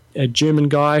a German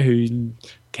guy who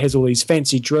has all these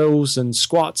fancy drills and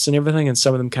squats and everything, and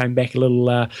some of them came back a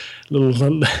little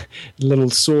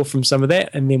sore from some of that.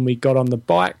 And then we got on the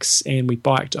bikes and we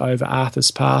biked over Arthur's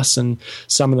Pass, and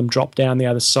some of them dropped down the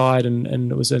other side,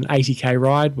 and it was an 80k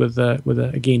ride with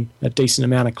again a decent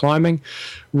amount of climbing.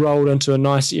 Rolled into a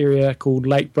nice area called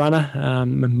Lake Brunner.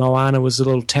 Moana was a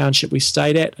little township we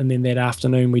stayed at, and then that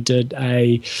afternoon we did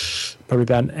probably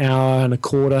about an hour and a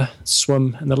quarter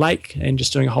swim in the lake and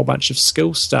just doing a whole bunch of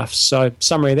skill stuff. So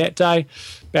summary of that day,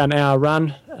 about an hour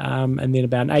run, and then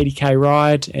about an 80k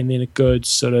ride, and then a good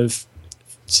sort of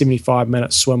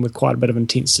 75-minute swim with quite a bit of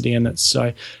intensity in it. So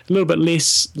a little bit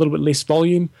less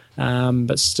volume,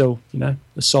 but still, a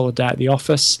solid day at the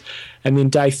office. And then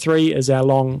day 3 is our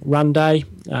long run day.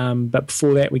 But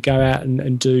before that, we go out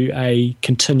and do a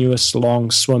continuous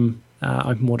long swim,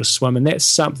 open water swim. And that's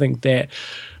something that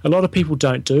a lot of people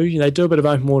don't do. They do a bit of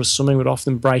open water swimming, but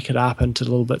often break it up into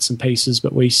little bits and pieces.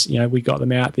 But we got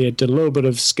them out there, did a little bit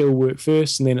of skill work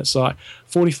first, and then it's like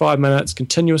 45 minutes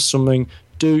continuous swimming.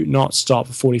 Do not stop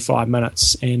for 45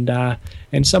 minutes, and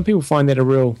some people find that a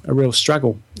real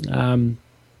struggle.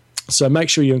 So make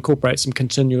sure you incorporate some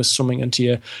continuous swimming into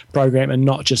your program, and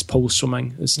not just pool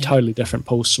swimming. It's totally different,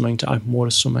 pool swimming to open water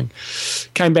swimming.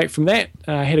 Came back from that,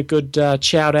 had a good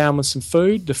chow down with some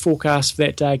food. The forecast for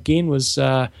that day again was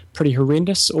pretty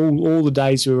horrendous. All the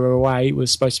days we were away it was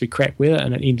supposed to be crap weather,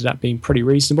 and it ended up being pretty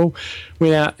reasonable.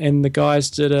 Went out and the guys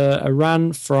did a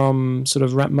run from sort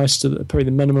of probably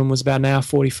the minimum was about an hour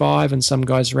 45, and some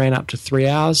guys ran up to 3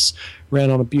 hours. Ran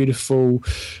on a beautiful,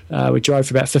 we drove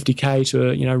for about 50k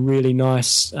to a really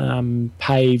nice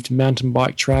paved mountain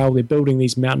bike trail. They're building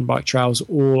these mountain bike trails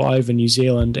all over New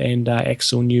Zealand, and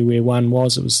Axel knew where one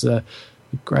was. It was the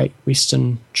Great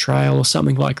Western Trail or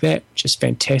something like that. Just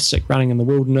fantastic running in the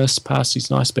wilderness past these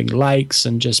nice big lakes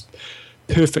and just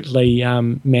perfectly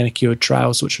manicured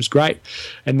trails, which was great.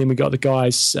 And then we got the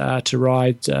guys to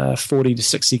ride 40 to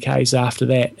 60 Ks after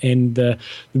that. And the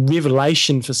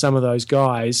revelation for some of those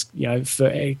guys, they're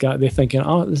thinking,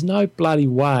 oh, there's no bloody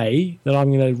way that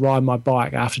I'm going to ride my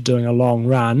bike after doing a long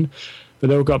run. But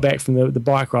they all got back from the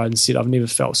bike ride and said, I've never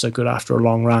felt so good after a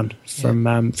long run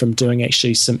from doing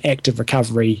actually some active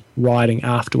recovery riding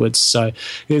afterwards. So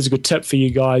here's a good tip for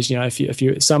you guys. If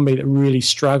you're somebody that really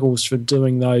struggles for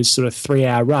doing those sort of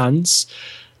 3-hour runs,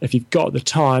 if you've got the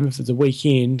time, if it's a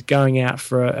weekend, going out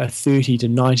for a 30 to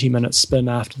 90 minute spin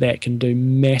after that can do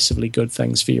massively good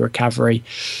things for your recovery.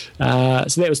 So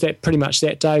that was that. Pretty much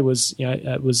that day was,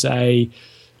 it was a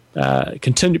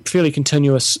fairly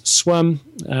continuous swim,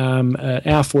 an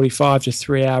hour 45 to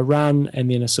 3 hour run,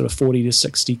 and then a sort of 40 to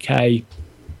 60 K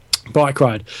bike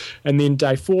ride. And then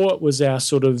day 4 was our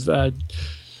sort of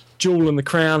jewel in the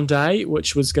crown day,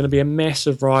 which was going to be a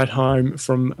massive ride home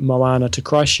from Moana to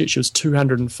Christchurch. It was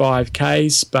 205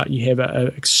 Ks, but you have an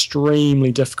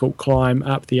extremely difficult climb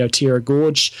up the Otira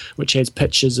Gorge, which has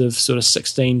pitches of sort of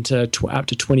 16 to up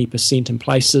to 20% in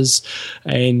places,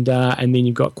 and then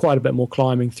you've got quite a bit more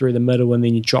climbing through the middle, and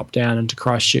then you drop down into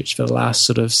Christchurch for the last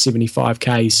sort of 75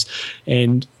 Ks.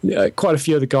 And quite a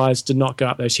few of the guys did not go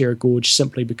up those Otira Gorge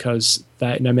simply because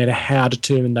no matter how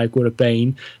determined they would have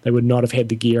been, they would not have had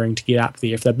the gearing to get up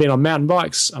there. If they'd been on mountain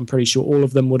bikes, I'm pretty sure all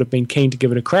of them would have been keen to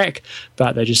give it a crack,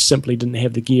 but they just simply didn't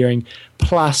have the gearing.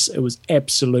 Plus, it was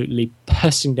absolutely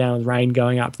pissing down with rain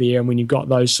going up there, and when you've got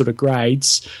those sort of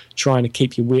grades, trying to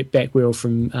keep your wet back wheel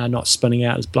from not spinning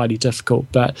out is bloody difficult.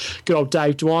 But good old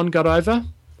Dave Dwan got over.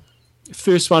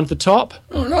 First one to the top.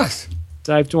 Oh, nice.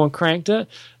 Dave Dwan cranked it.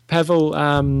 Pavel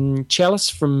Chalice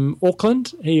from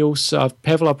Auckland. He also,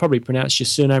 Pavel, I probably pronounced your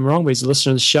surname wrong, but he's a listener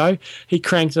to the show. He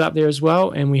cranked it up there as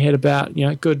well, and we had about,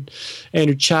 good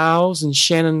Andrew Charles and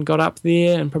Shannon got up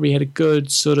there, and probably had a good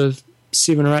sort of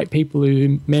 7 or 8 people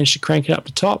who managed to crank it up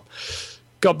the top.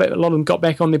 Got back, a lot of them got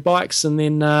back on their bikes and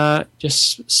then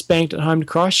just spanked it home to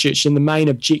Christchurch. And the main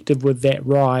objective with that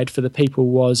ride for the people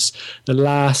was the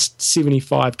last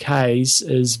 75 Ks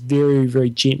is very, very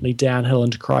gently downhill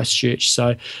into Christchurch.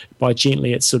 So by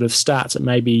gently, it sort of starts at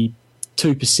maybe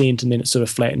 2% and then it sort of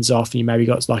flattens off, and you maybe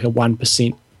got like a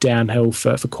 1% downhill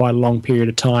for quite a long period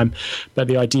of time. But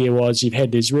the idea was you've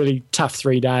had these really tough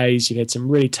 3 days, you've had some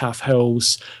really tough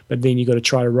hills, but then you've got to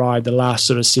try to ride the last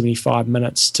sort of 75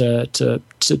 minutes to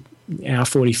hour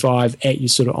 45 at your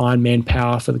sort of Ironman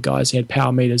power for the guys who had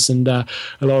power meters, and a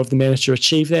lot of them managed to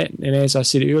achieve that. And as I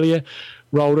said earlier,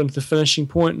 rolled into the finishing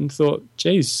point and thought,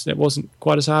 geez, that wasn't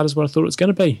quite as hard as what I thought it was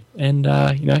going to be, and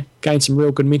gained some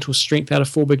real good mental strength out of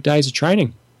 4 big days of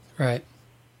training. Right.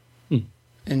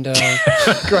 And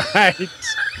Great.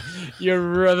 You're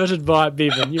riveted by it,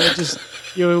 Bevan.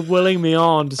 You were willing me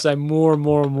on to say more and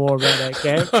more and more about that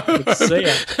camp. Good to see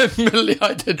it. Admittedly,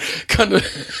 I did kind of.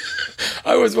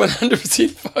 I was 100%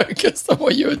 focused on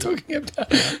what you were talking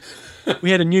about.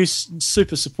 We had a new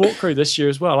super support crew this year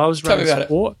as well. I was running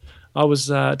support. I was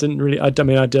didn't really. I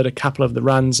did a couple of the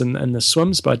runs and the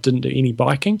swims, but I didn't do any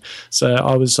biking. So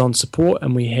I was on support,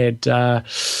 and we had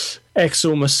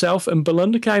Axel, myself, and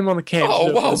Belinda came on the camp.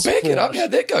 Oh wow! Back it up.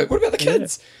 How'd that go? What about the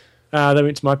kids? They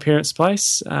went to my parents'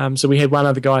 place. So we had one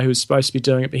other guy who was supposed to be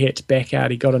doing it, but he had to back out.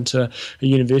 He got into a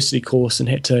university course and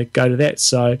had to go to that.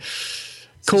 So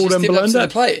called in Belinda.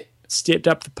 Stepped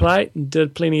up the plate and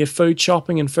did plenty of food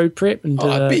shopping and food prep. And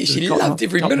I bet she loved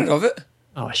every minute of it.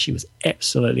 Oh, she was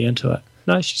absolutely into it.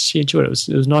 No, she enjoyed it.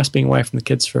 It was nice being away from the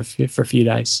kids for a few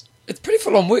days. It's pretty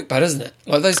full on work, but isn't it?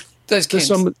 Like those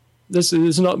camps. This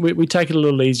is not. We take it a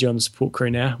little easier on the support crew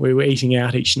now. We were eating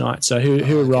out each night, so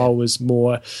her role was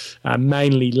more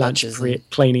mainly lunch prep,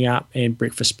 cleaning up, and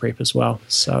breakfast prep as well.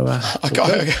 So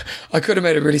I could have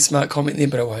made a really smart comment then,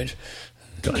 but I won't.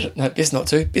 No, best not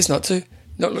to. Best not to.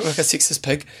 Not look like a sexist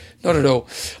pig. Not at all.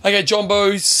 Okay,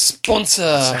 Jumbo's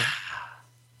sponsor.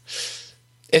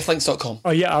 Athlinks.com.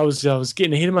 Oh yeah, I was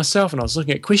getting ahead of myself, and I was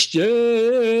looking at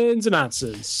questions and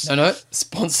answers. No,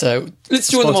 sponsor. Let's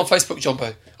join them on Facebook,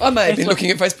 Jumbo. I may have been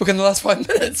looking at Facebook in the last 5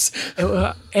 minutes.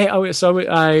 So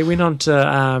I went on to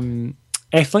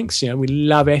Athlinks. We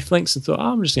love Athlinks, and thought,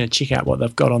 I'm just going to check out what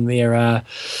they've got on their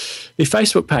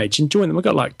Facebook page and join them.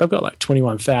 They've got like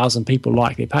 21,000 people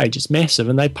like their page. It's massive,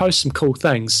 and they post some cool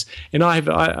things. And I've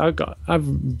got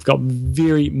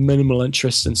very minimal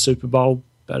interest in Super Bowl,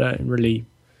 but I don't really.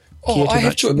 I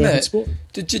have to admit,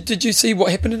 did you see what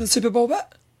happened in the Super Bowl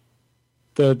bet?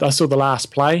 I saw the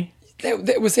last play.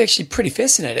 That was actually pretty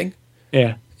fascinating.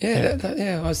 Yeah. Anyway.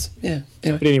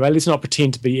 But anyway, let's not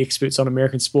pretend to be experts on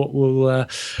American sport.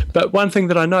 But one thing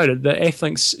that I noted that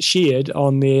Athlinks shared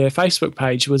on their Facebook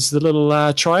page was the little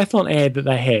triathlon ad that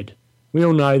they had. We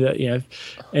all know that,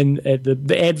 and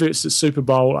the adverts at Super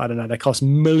Bowl, I don't know, they cost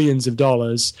millions of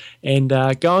dollars. And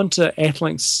go onto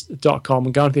athlinks.com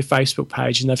and go onto their Facebook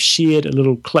page, and they've shared a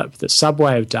little clip that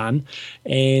Subway have done,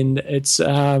 and it's got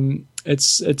a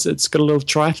little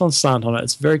triathlon slant on it.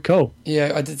 It's very cool.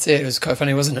 Yeah, I did see it. It was quite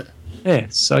funny, wasn't it? Yeah,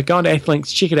 so go on to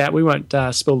Athlinks, check it out. We won't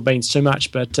spill the beans too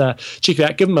much, but check it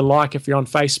out. Give them a like if you're on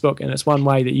Facebook, and it's one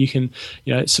way that you can,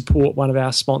 support one of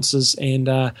our sponsors, and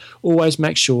always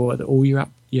make sure that all your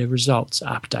results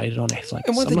are updated on Athlinks.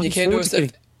 And one thing you can do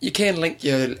is you can link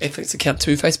your Athlinks account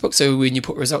to Facebook, so when you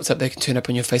put results up, they can turn up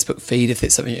on your Facebook feed if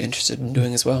that's something you're interested in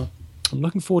doing as well. I'm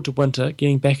looking forward to winter,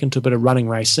 getting back into a bit of running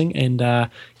racing and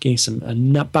getting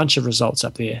a bunch of results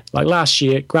up there. Like last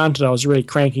year, granted, I was really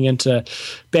cranking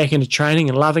back into training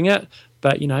and loving it,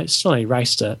 but still only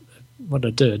raced what did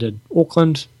I do? I did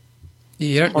Auckland,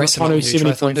 you don't race a lot,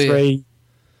 70.3,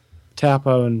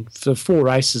 Taupo, and for 4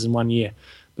 races in 1 year.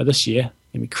 But this year, I'm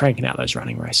going to be cranking out those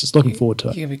running races. Looking forward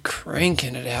to it. You're going to be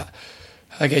cranking it out.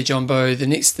 Okay, Jumbo, the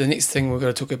next thing we're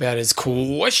going to talk about is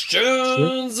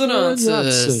questions and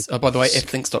answers. Oh, by the way,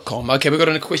 athlinks.com. Okay, we've got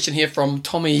a question here from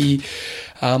Tommy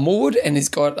Morwood, and he's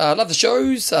got, love the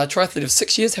shows, triathlete of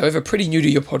 6 years, however, pretty new to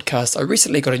your podcast. I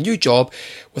recently got a new job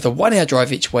with a 1 hour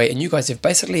drive each way, and you guys have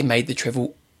basically made the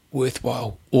travel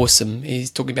worthwhile. Awesome.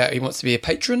 He's talking about he wants to be a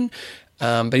patron.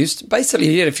 But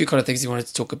he had a few kind of things he wanted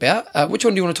to talk about. Which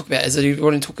one do you want to talk about? Is it you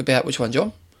want to talk about which one,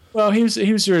 John? Well, he was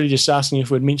really just asking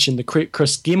if we'd mentioned the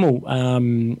Chris Gemmell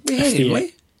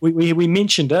affair. We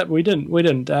mentioned it. We didn't.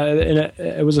 And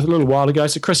it was a little while ago.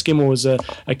 So Chris Gemmell was a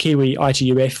Kiwi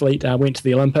ITU athlete. Went to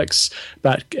the Olympics,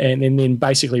 and then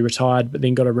basically retired. But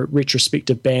then got a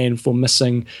retrospective ban for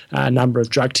missing a number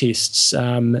of drug tests,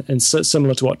 and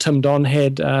similar to what Tim Don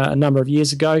had a number of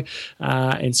years ago.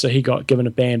 And so he got given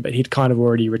a ban, but he'd kind of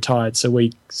already retired. So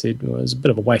we said it was a bit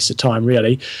of a waste of time,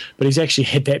 really. But he's actually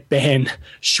had that ban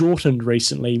shortened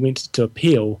recently. He went to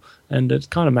appeal, and it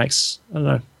kind of makes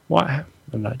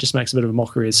it just makes a bit of a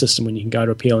mockery of the system when you can go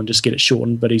to appeal and just get it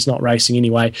shortened, but he's not racing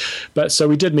anyway. But so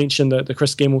we did mention the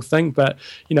Chris Gemmell thing, but,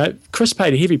 Chris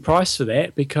paid a heavy price for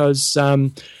that because,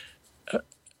 who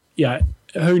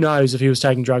knows if he was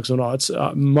taking drugs or not. It's,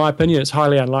 in my opinion, it's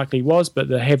highly unlikely he was, but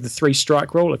they have the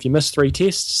 3-strike rule. If you miss 3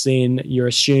 tests, then you're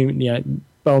assumed,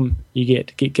 boom, you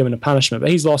get given a punishment.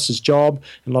 But he's lost his job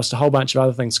and lost a whole bunch of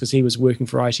other things because he was working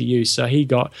for ITU. So he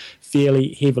got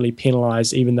fairly heavily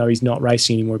penalised, even though he's not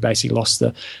racing anymore. He basically lost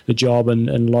the job and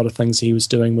a lot of things he was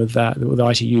doing with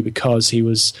ITU because he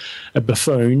was a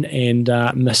buffoon and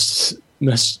missed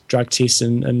drug tests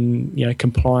and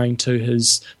complying to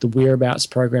the whereabouts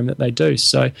program that they do.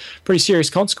 So pretty serious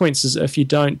consequences if you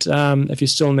don't if you're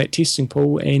still in that testing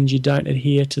pool and you don't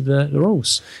adhere to the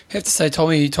rules. I have to say,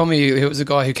 Tommy, it was a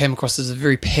guy who came across as a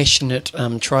very passionate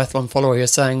triathlon follower. He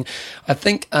was saying, I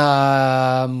think,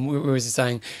 where was he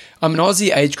saying? I'm an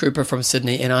Aussie age grouper from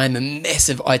Sydney and I'm a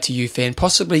massive ITU fan,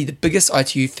 possibly the biggest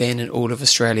ITU fan in all of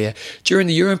Australia. During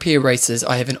the European races,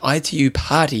 I have an ITU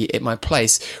party at my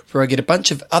place where I get a bunch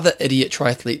of other idiot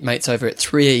triathlete mates over at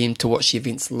 3 a.m. to watch the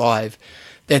events live.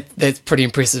 That's pretty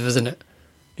impressive, isn't it?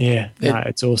 Yeah,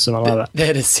 it's awesome. I love it.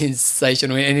 That is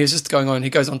sensational. And he was just going on. He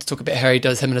goes on to talk about how he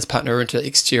does him and his partner into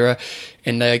Xterra,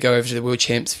 and they go over to the World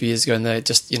Champs a few years ago, and they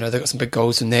just, they got some big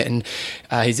goals in that. And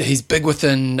he's big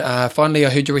within. Finally, I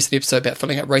heard your recent episode about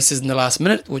filling up races in the last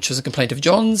minute, which was a complaint of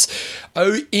John's.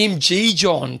 OMG,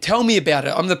 John, tell me about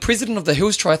it. I'm the president of the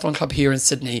Hills Triathlon Club here in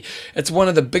Sydney. It's one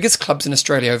of the biggest clubs in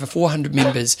Australia, over 400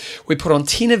 members. We put on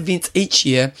 10 events each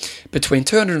year, between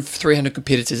 200 and 300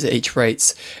 competitors at each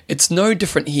race. It's no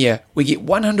different here. We get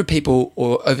 100 people,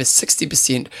 or over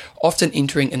 60%, often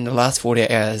entering in the last 48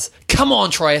 hours. Come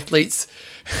on, triathletes.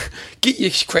 Get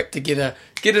your crap together.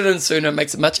 Get it in sooner. It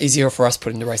makes it much easier for us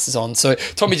putting the races on. So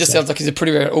Tommy just sounds like he's a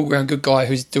pretty all-round good guy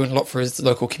who's doing a lot for his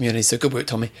local community. So good work,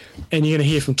 Tommy. And you're going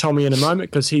to hear from Tommy in a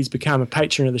moment because he's become a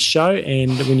patron of the show.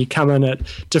 And when you come in at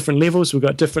different levels, we've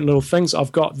got different little things.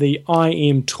 I've got the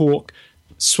IM Talk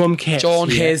swim caps. John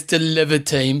has delivered,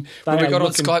 team. When we got on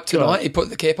Skype tonight, he put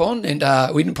the cap on, and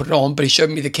we didn't put it on, but he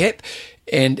showed me the cap,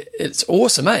 and it's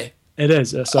awesome, eh? It is.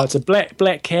 So it's a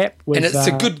black cap. And it's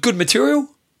a good material?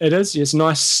 It is. It's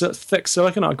nice, thick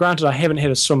silicone. Granted, I haven't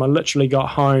had a swim. I literally got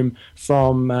home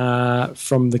from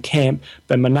the camp,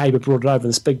 but my neighbour brought it over in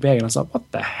this big bag, and I was like,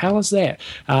 what the hell is that?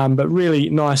 But really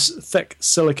nice, thick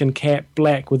silicone cap,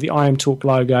 black, with the IM Talk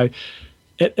logo.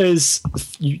 It is,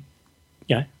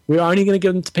 We're only going to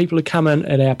give them to people who come in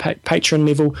at our patron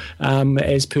level,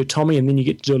 as per Tommy, and then you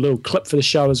get to do a little clip for the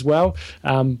show as well.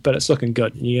 But it's looking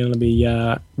good. You're going to be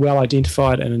well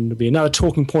identified, and it'll be another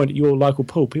talking point at your local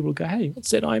pool. People will go, hey, what's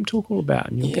that I am talking about?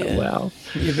 And you'll go, well,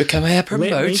 you become our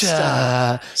promoter.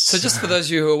 So just for those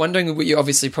of you who are wondering, you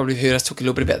obviously probably heard us talk a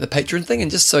little bit about the Patreon thing, and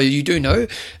just so you do know,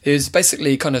 there's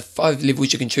basically kind of 5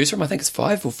 levels you can choose from. I think it's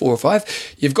 5 or 4 or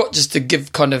 5. You've got just to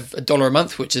give kind of $1 a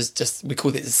month, which is just, we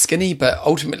call that skinny, but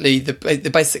ultimately the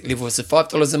basic level is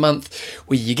 $5 a month,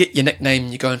 where you get your nickname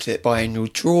and you go into that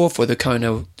biannual draw for the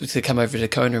Kona to come over to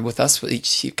Kona with us for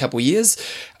each couple of years.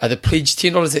 The pledge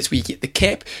 $10, that's where you get the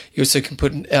cap. You also can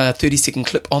put a 30-second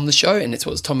clip on the show, and that's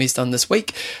what Tommy's done this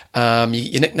week. You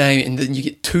get your nickname, and then you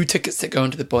get 2 tickets that go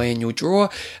into the biannual draw.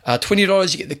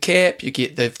 $20 you get the cap, you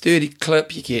get the 30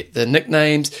 clip, you get the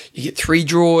nicknames, you get 3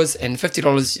 draws, and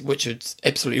 $50, which is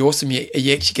absolutely awesome. You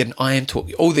actually get an I Am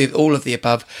Talk, all of the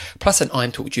above, plus an I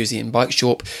Am Talk jersey and bike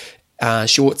shorts.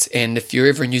 And if you're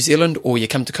ever in New Zealand or you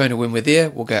come to Kona when we're there,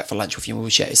 we'll go out for lunch with you and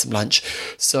we'll share you some lunch.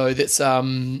 So that's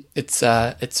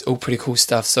it's all pretty cool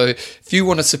stuff. So if you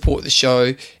want to support the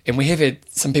show, and we have had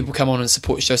some people come on and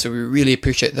support the show, so we really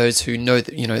appreciate those who know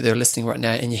that they're listening right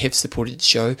now and you have supported the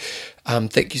show.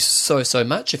 Thank you so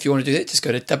much. If you want to do that, just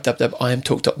go to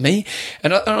www.iamtalk.me.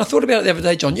 And I thought about it the other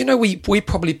day, John. We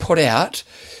probably put out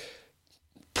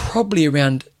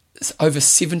around over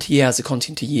 70 hours of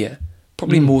content a year.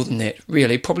 Probably more than that,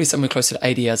 really. Probably somewhere closer to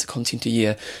 80 hours of content a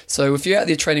year. So if you're out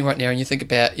there training right now and you think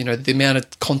about, the amount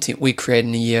of content we create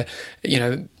in a year,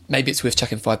 maybe it's worth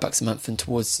chucking $5 a month in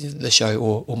towards the show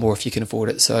or more if you can afford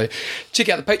it. So check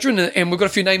out the Patreon, and we've got a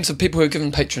few names of people who are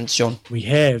given patrons, John. We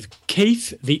have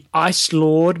Keith, the Ice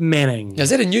Lord Manning. Now,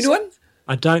 is that a new one?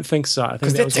 I don't think so. I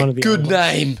think that was one of the good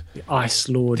name. The Ice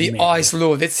Lord The Manning. Ice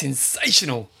Lord, that's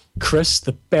sensational. Chris,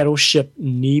 the Battleship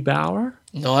Niebauer.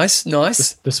 Nice.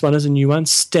 This one is a new one.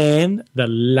 Stan, the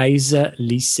Laser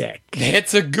Lisak.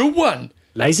 That's a good one.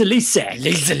 Laser Lisak.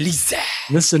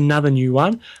 This is another new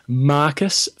one.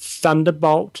 Marcus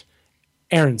Thunderbolt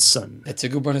Aronson. That's a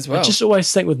good one as well. I just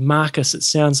always think with Marcus, it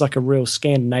sounds like a real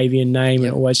Scandinavian name,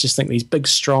 and always just think these big,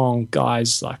 strong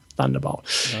guys like Thunderbolt.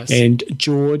 Nice. And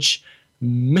George,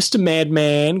 Mr.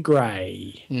 Madman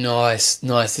Gray. Nice.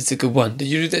 That's a good one. Did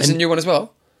you do that as a new one as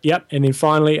well? Yep, and then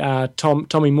finally,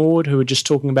 Tommy Maud, who we were just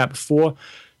talking about before,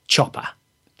 Chopper.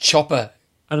 I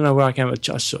don't know where I came with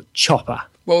Chopper.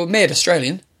 Well, mad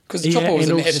Australian, because Chopper was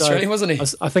a mad Australian, wasn't he?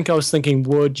 I think I was thinking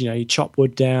wood, you chop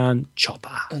wood down,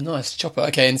 Chopper. Oh, nice, Chopper.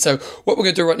 Okay, and so what we're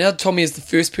going to do right now, Tommy is the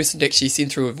first person to actually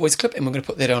send through a voice clip, and we're going to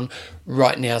put that on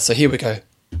right now. So here we go.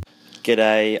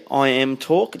 G'day, I Am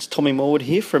Talk. It's Tommy Morwood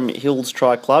here from Hills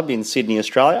Tri Club in Sydney,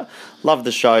 Australia. Love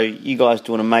the show. You guys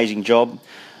do an amazing job.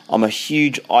 I'm a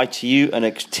huge ITU and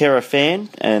Xterra fan,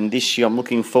 and this year I'm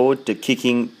looking forward to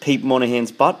kicking Pete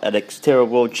Monahan's butt at Xterra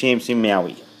World Champs in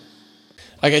Maui.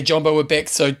 Okay, Jumbo, we're back.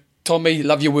 So, Tommy,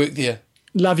 love your work there.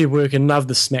 Love your work and love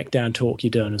the SmackDown talk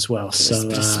you're doing as well. So,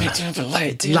 SmackDown for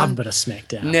late, dude. Love a bit of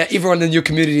SmackDown. Now, everyone in your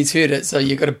community's heard it, so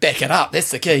you've got to back it up.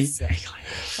 That's the key. Exactly.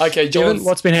 Okay, John.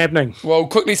 What's been happening? Well,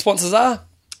 quickly, sponsors are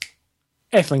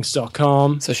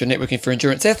Athlinks.com. Social networking for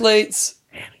endurance athletes.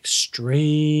 And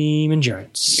Extreme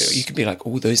Endurance. You could be like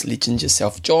all those legends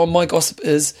yourself. John, my gossip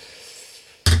is...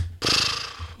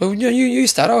 Well, you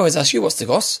start. I always ask you, what's the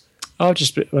goss?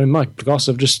 My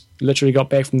gossip just literally got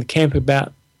back from the camp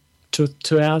about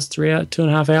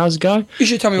 2.5 hours ago. You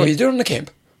should tell me what you're doing in the camp.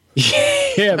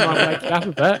 Yeah, I might wake it up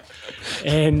a bit.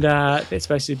 And that's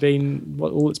basically been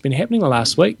all that's been happening the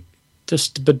last week.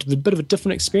 Just a bit of a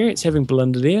different experience having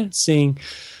Belinda there, seeing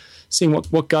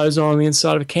what goes on the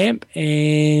inside of a camp,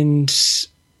 and it's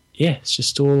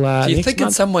just all. Do you think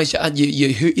in some ways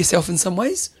you hurt yourself in some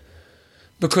ways?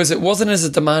 Because it wasn't as a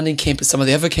demanding camp as some of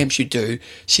the other camps you do.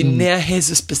 She now has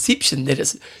this perception that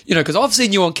it's, because I've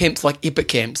seen you on camps like epic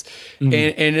camps, and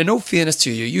in all fairness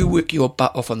to you, you work your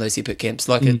butt off on those epic camps.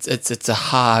 Like it's a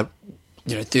hard,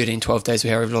 13, 12 days or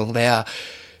however long they are.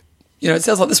 It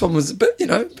sounds like this one was a bit, bit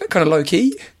kind of low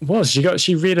key. It was.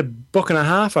 She read a book and a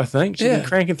half, I think. She's been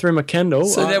cranking through my Kindle.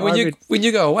 So now when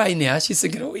you go away now, she's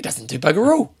thinking, he doesn't do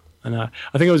bugger all. I know.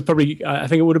 I think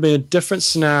it would have been a different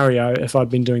scenario if I'd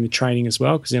been doing the training as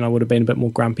well, because then I would have been a bit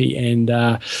more grumpy and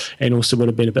also would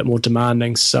have been a bit more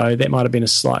demanding. So that might have been a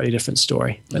slightly different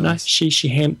story. But no, she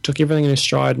took everything in her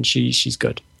stride, and she's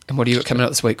good. And what do you got coming up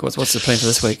this week? What's the plan for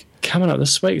this week? Coming up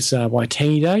this week is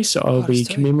Waitangi Day, so I'll be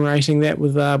commemorating that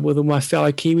with all my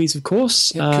fellow Kiwis, of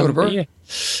course. Yep, kia ora, bro. Yeah,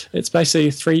 it's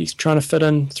basically trying to fit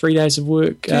in 3 days of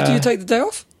work. Do you take the day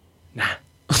off? Nah.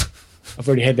 I've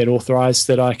already had that authorised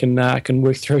that I can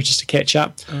work through just to catch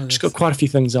up. Just got quite a few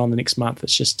things on the next month.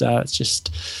 It's just a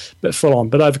bit full on,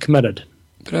 but overcommitted.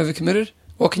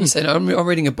 What can you say? Now, I'm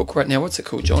reading a book right now. What's it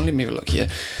called, John? Let me have a look here.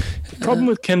 The problem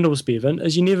with Kindles, Bevan,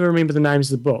 is you never remember the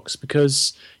names of the books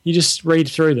because you just read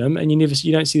through them and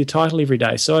you don't see the title every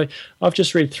day. So I've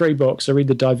just read 3 books. I read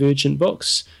the Divergent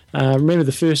books. Remember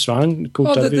the first one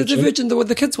called Divergent? The Divergent,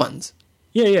 the kids' ones?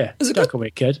 Yeah. Is it Don't good? call me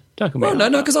a kid. Don't call me. No,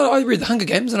 because I read The Hunger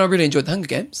Games and I really enjoyed The Hunger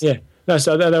Games. Yeah. No,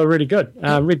 so they were really good.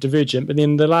 Read Divergent, but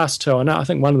then the last 2, I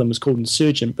think one of them was called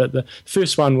Insurgent, but the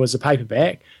first one was a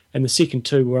paperback, and the second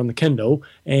 2 were on the Kindle,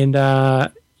 and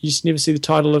you just never see the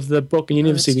title of the book, and you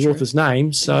never see the author's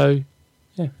name. So,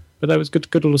 yeah, but that was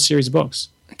good little series of books.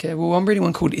 Okay, well, I'm reading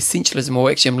one called Essentialism, or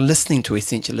actually I'm listening to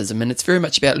Essentialism, and it's very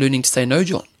much about learning to say no,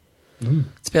 John.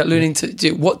 It's about learning to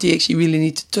do what do you actually really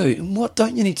need to do, and what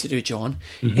don't you need to do, John,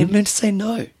 and learn to say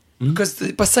no.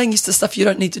 Because by saying yes to stuff you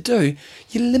don't need to do,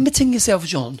 you're limiting yourself,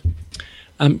 John.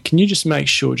 Can you just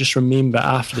remember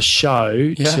after the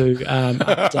show to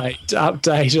update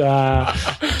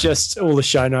just all the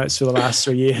show notes for the last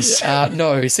 3 years?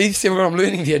 No. See what I'm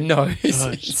learning there? No.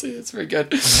 It's very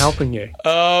good. I'm helping you.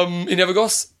 Any other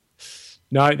goss?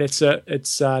 No, that's it.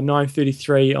 It's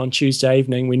 9:33 on Tuesday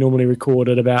evening. We normally record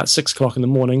at about 6 o'clock in the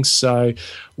morning, so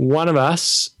one of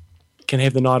us can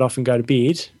have the night off and go to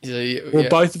bed. Or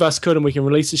both of us could, and we can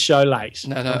release the show late.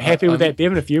 No, I'm happy with that,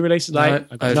 Bevan. If you release it late,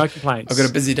 I've got no complaints. I've got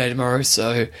a busy day tomorrow,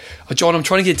 so John, I'm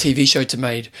trying to get a TV show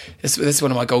made. That's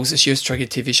one of my goals this year, is to try to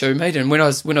get a TV show made. And when I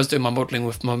was doing my modelling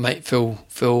with my mate Phil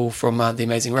from The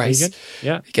Amazing Race,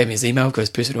 he gave me his email, got his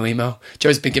personal email.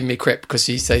 Joe's been giving me crap because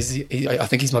he says I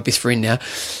think he's my best friend now.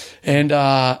 And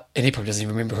he probably doesn't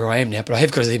even remember who I am now, but I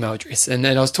have got his email address. And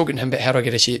I was talking to him about how do I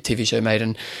get a TV show made.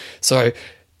 And so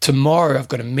tomorrow I've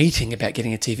got a meeting about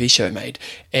getting a TV show made.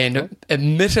 And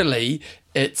admittedly,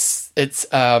 it's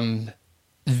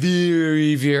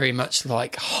very, very much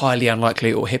like highly unlikely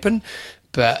it will happen.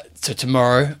 But so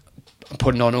tomorrow I'm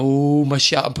putting on all my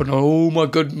shout, I'm putting on all my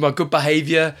good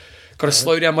behaviour. Got to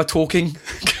slow down my talking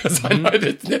because I know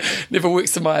that never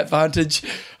works to my advantage.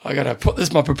 I got to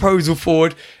put my proposal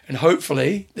forward, and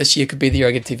hopefully this year could be the year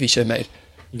I get a TV show made.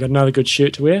 You got another good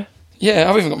shirt to wear? Yeah,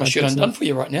 I've even got my shirt undone for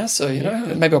you right now, so you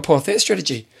know maybe I'll pull off that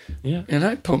strategy. Yeah,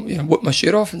 whip my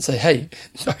shirt off and say, "Hey,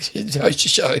 host your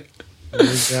show."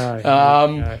 There you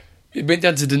go. We went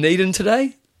down to Dunedin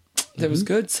today. That was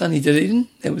good. Sunny Dunedin.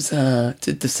 That was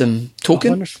did some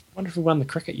talking. I wonder if we won the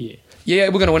cricket year. Yeah,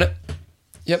 we're going to win it.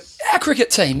 Yep. Our cricket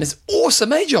team is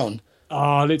awesome, eh, John?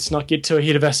 Oh, let's not get too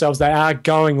ahead of ourselves. They are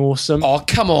going awesome. Oh,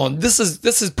 come on. This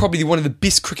is probably one of the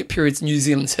best cricket periods in New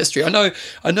Zealand's history. I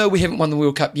know we haven't won the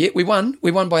World Cup yet. We won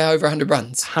by over 100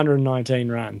 runs. 119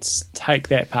 runs. Take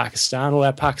that, Pakistan. All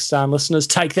our Pakistan listeners,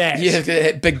 take that. Yeah,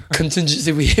 that big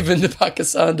contingency we have in the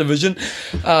Pakistan division.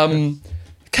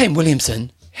 Kane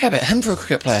Williamson, how about him for a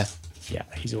cricket player? Yeah,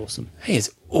 he's awesome. He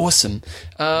is awesome.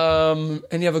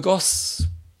 Any other goss?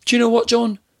 Do you know what,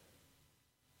 John?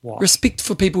 What? Respect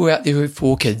for people out there who have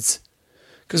 4 kids.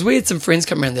 Because we had some friends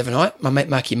come around the other night, my mate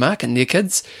Marky Mark and their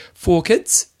kids, 4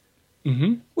 kids.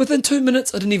 Mm-hmm. Within 2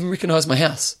 minutes, I didn't even recognise my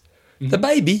house. Mm-hmm. The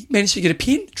baby managed to get a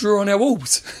pen, draw on our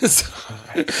walls.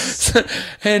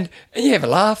 and you have a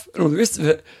laugh and all the rest of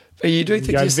it. But you do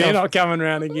think to yourself, they're not coming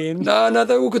around again. No,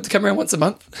 they're all good to come around once a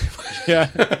month. Yeah.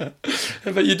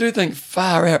 But you do think,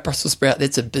 far out, Brussels sprout,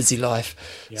 that's a busy life.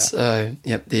 Yeah. So,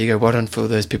 yep, there you go. Well done for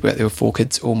those people out there with 4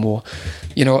 kids or more.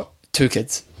 You know what? 2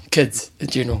 kids. Kids in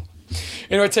general.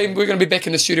 Anyway, team, we're going to be back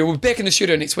in the studio. We'll be back in the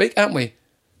studio next week, aren't we?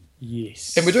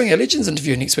 Yes. And we're doing our Legends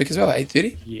interview next week as well at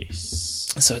 8:30. Yes.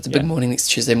 So it's a big morning next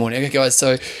Tuesday morning. Okay, guys.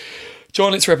 So,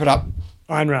 John, let's wrap it up.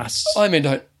 I'm Russ. I'm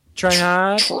Endo. Train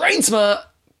hard. Train smart.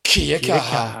 Kia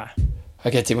kaha.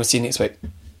 Okay, team, we'll see you next week.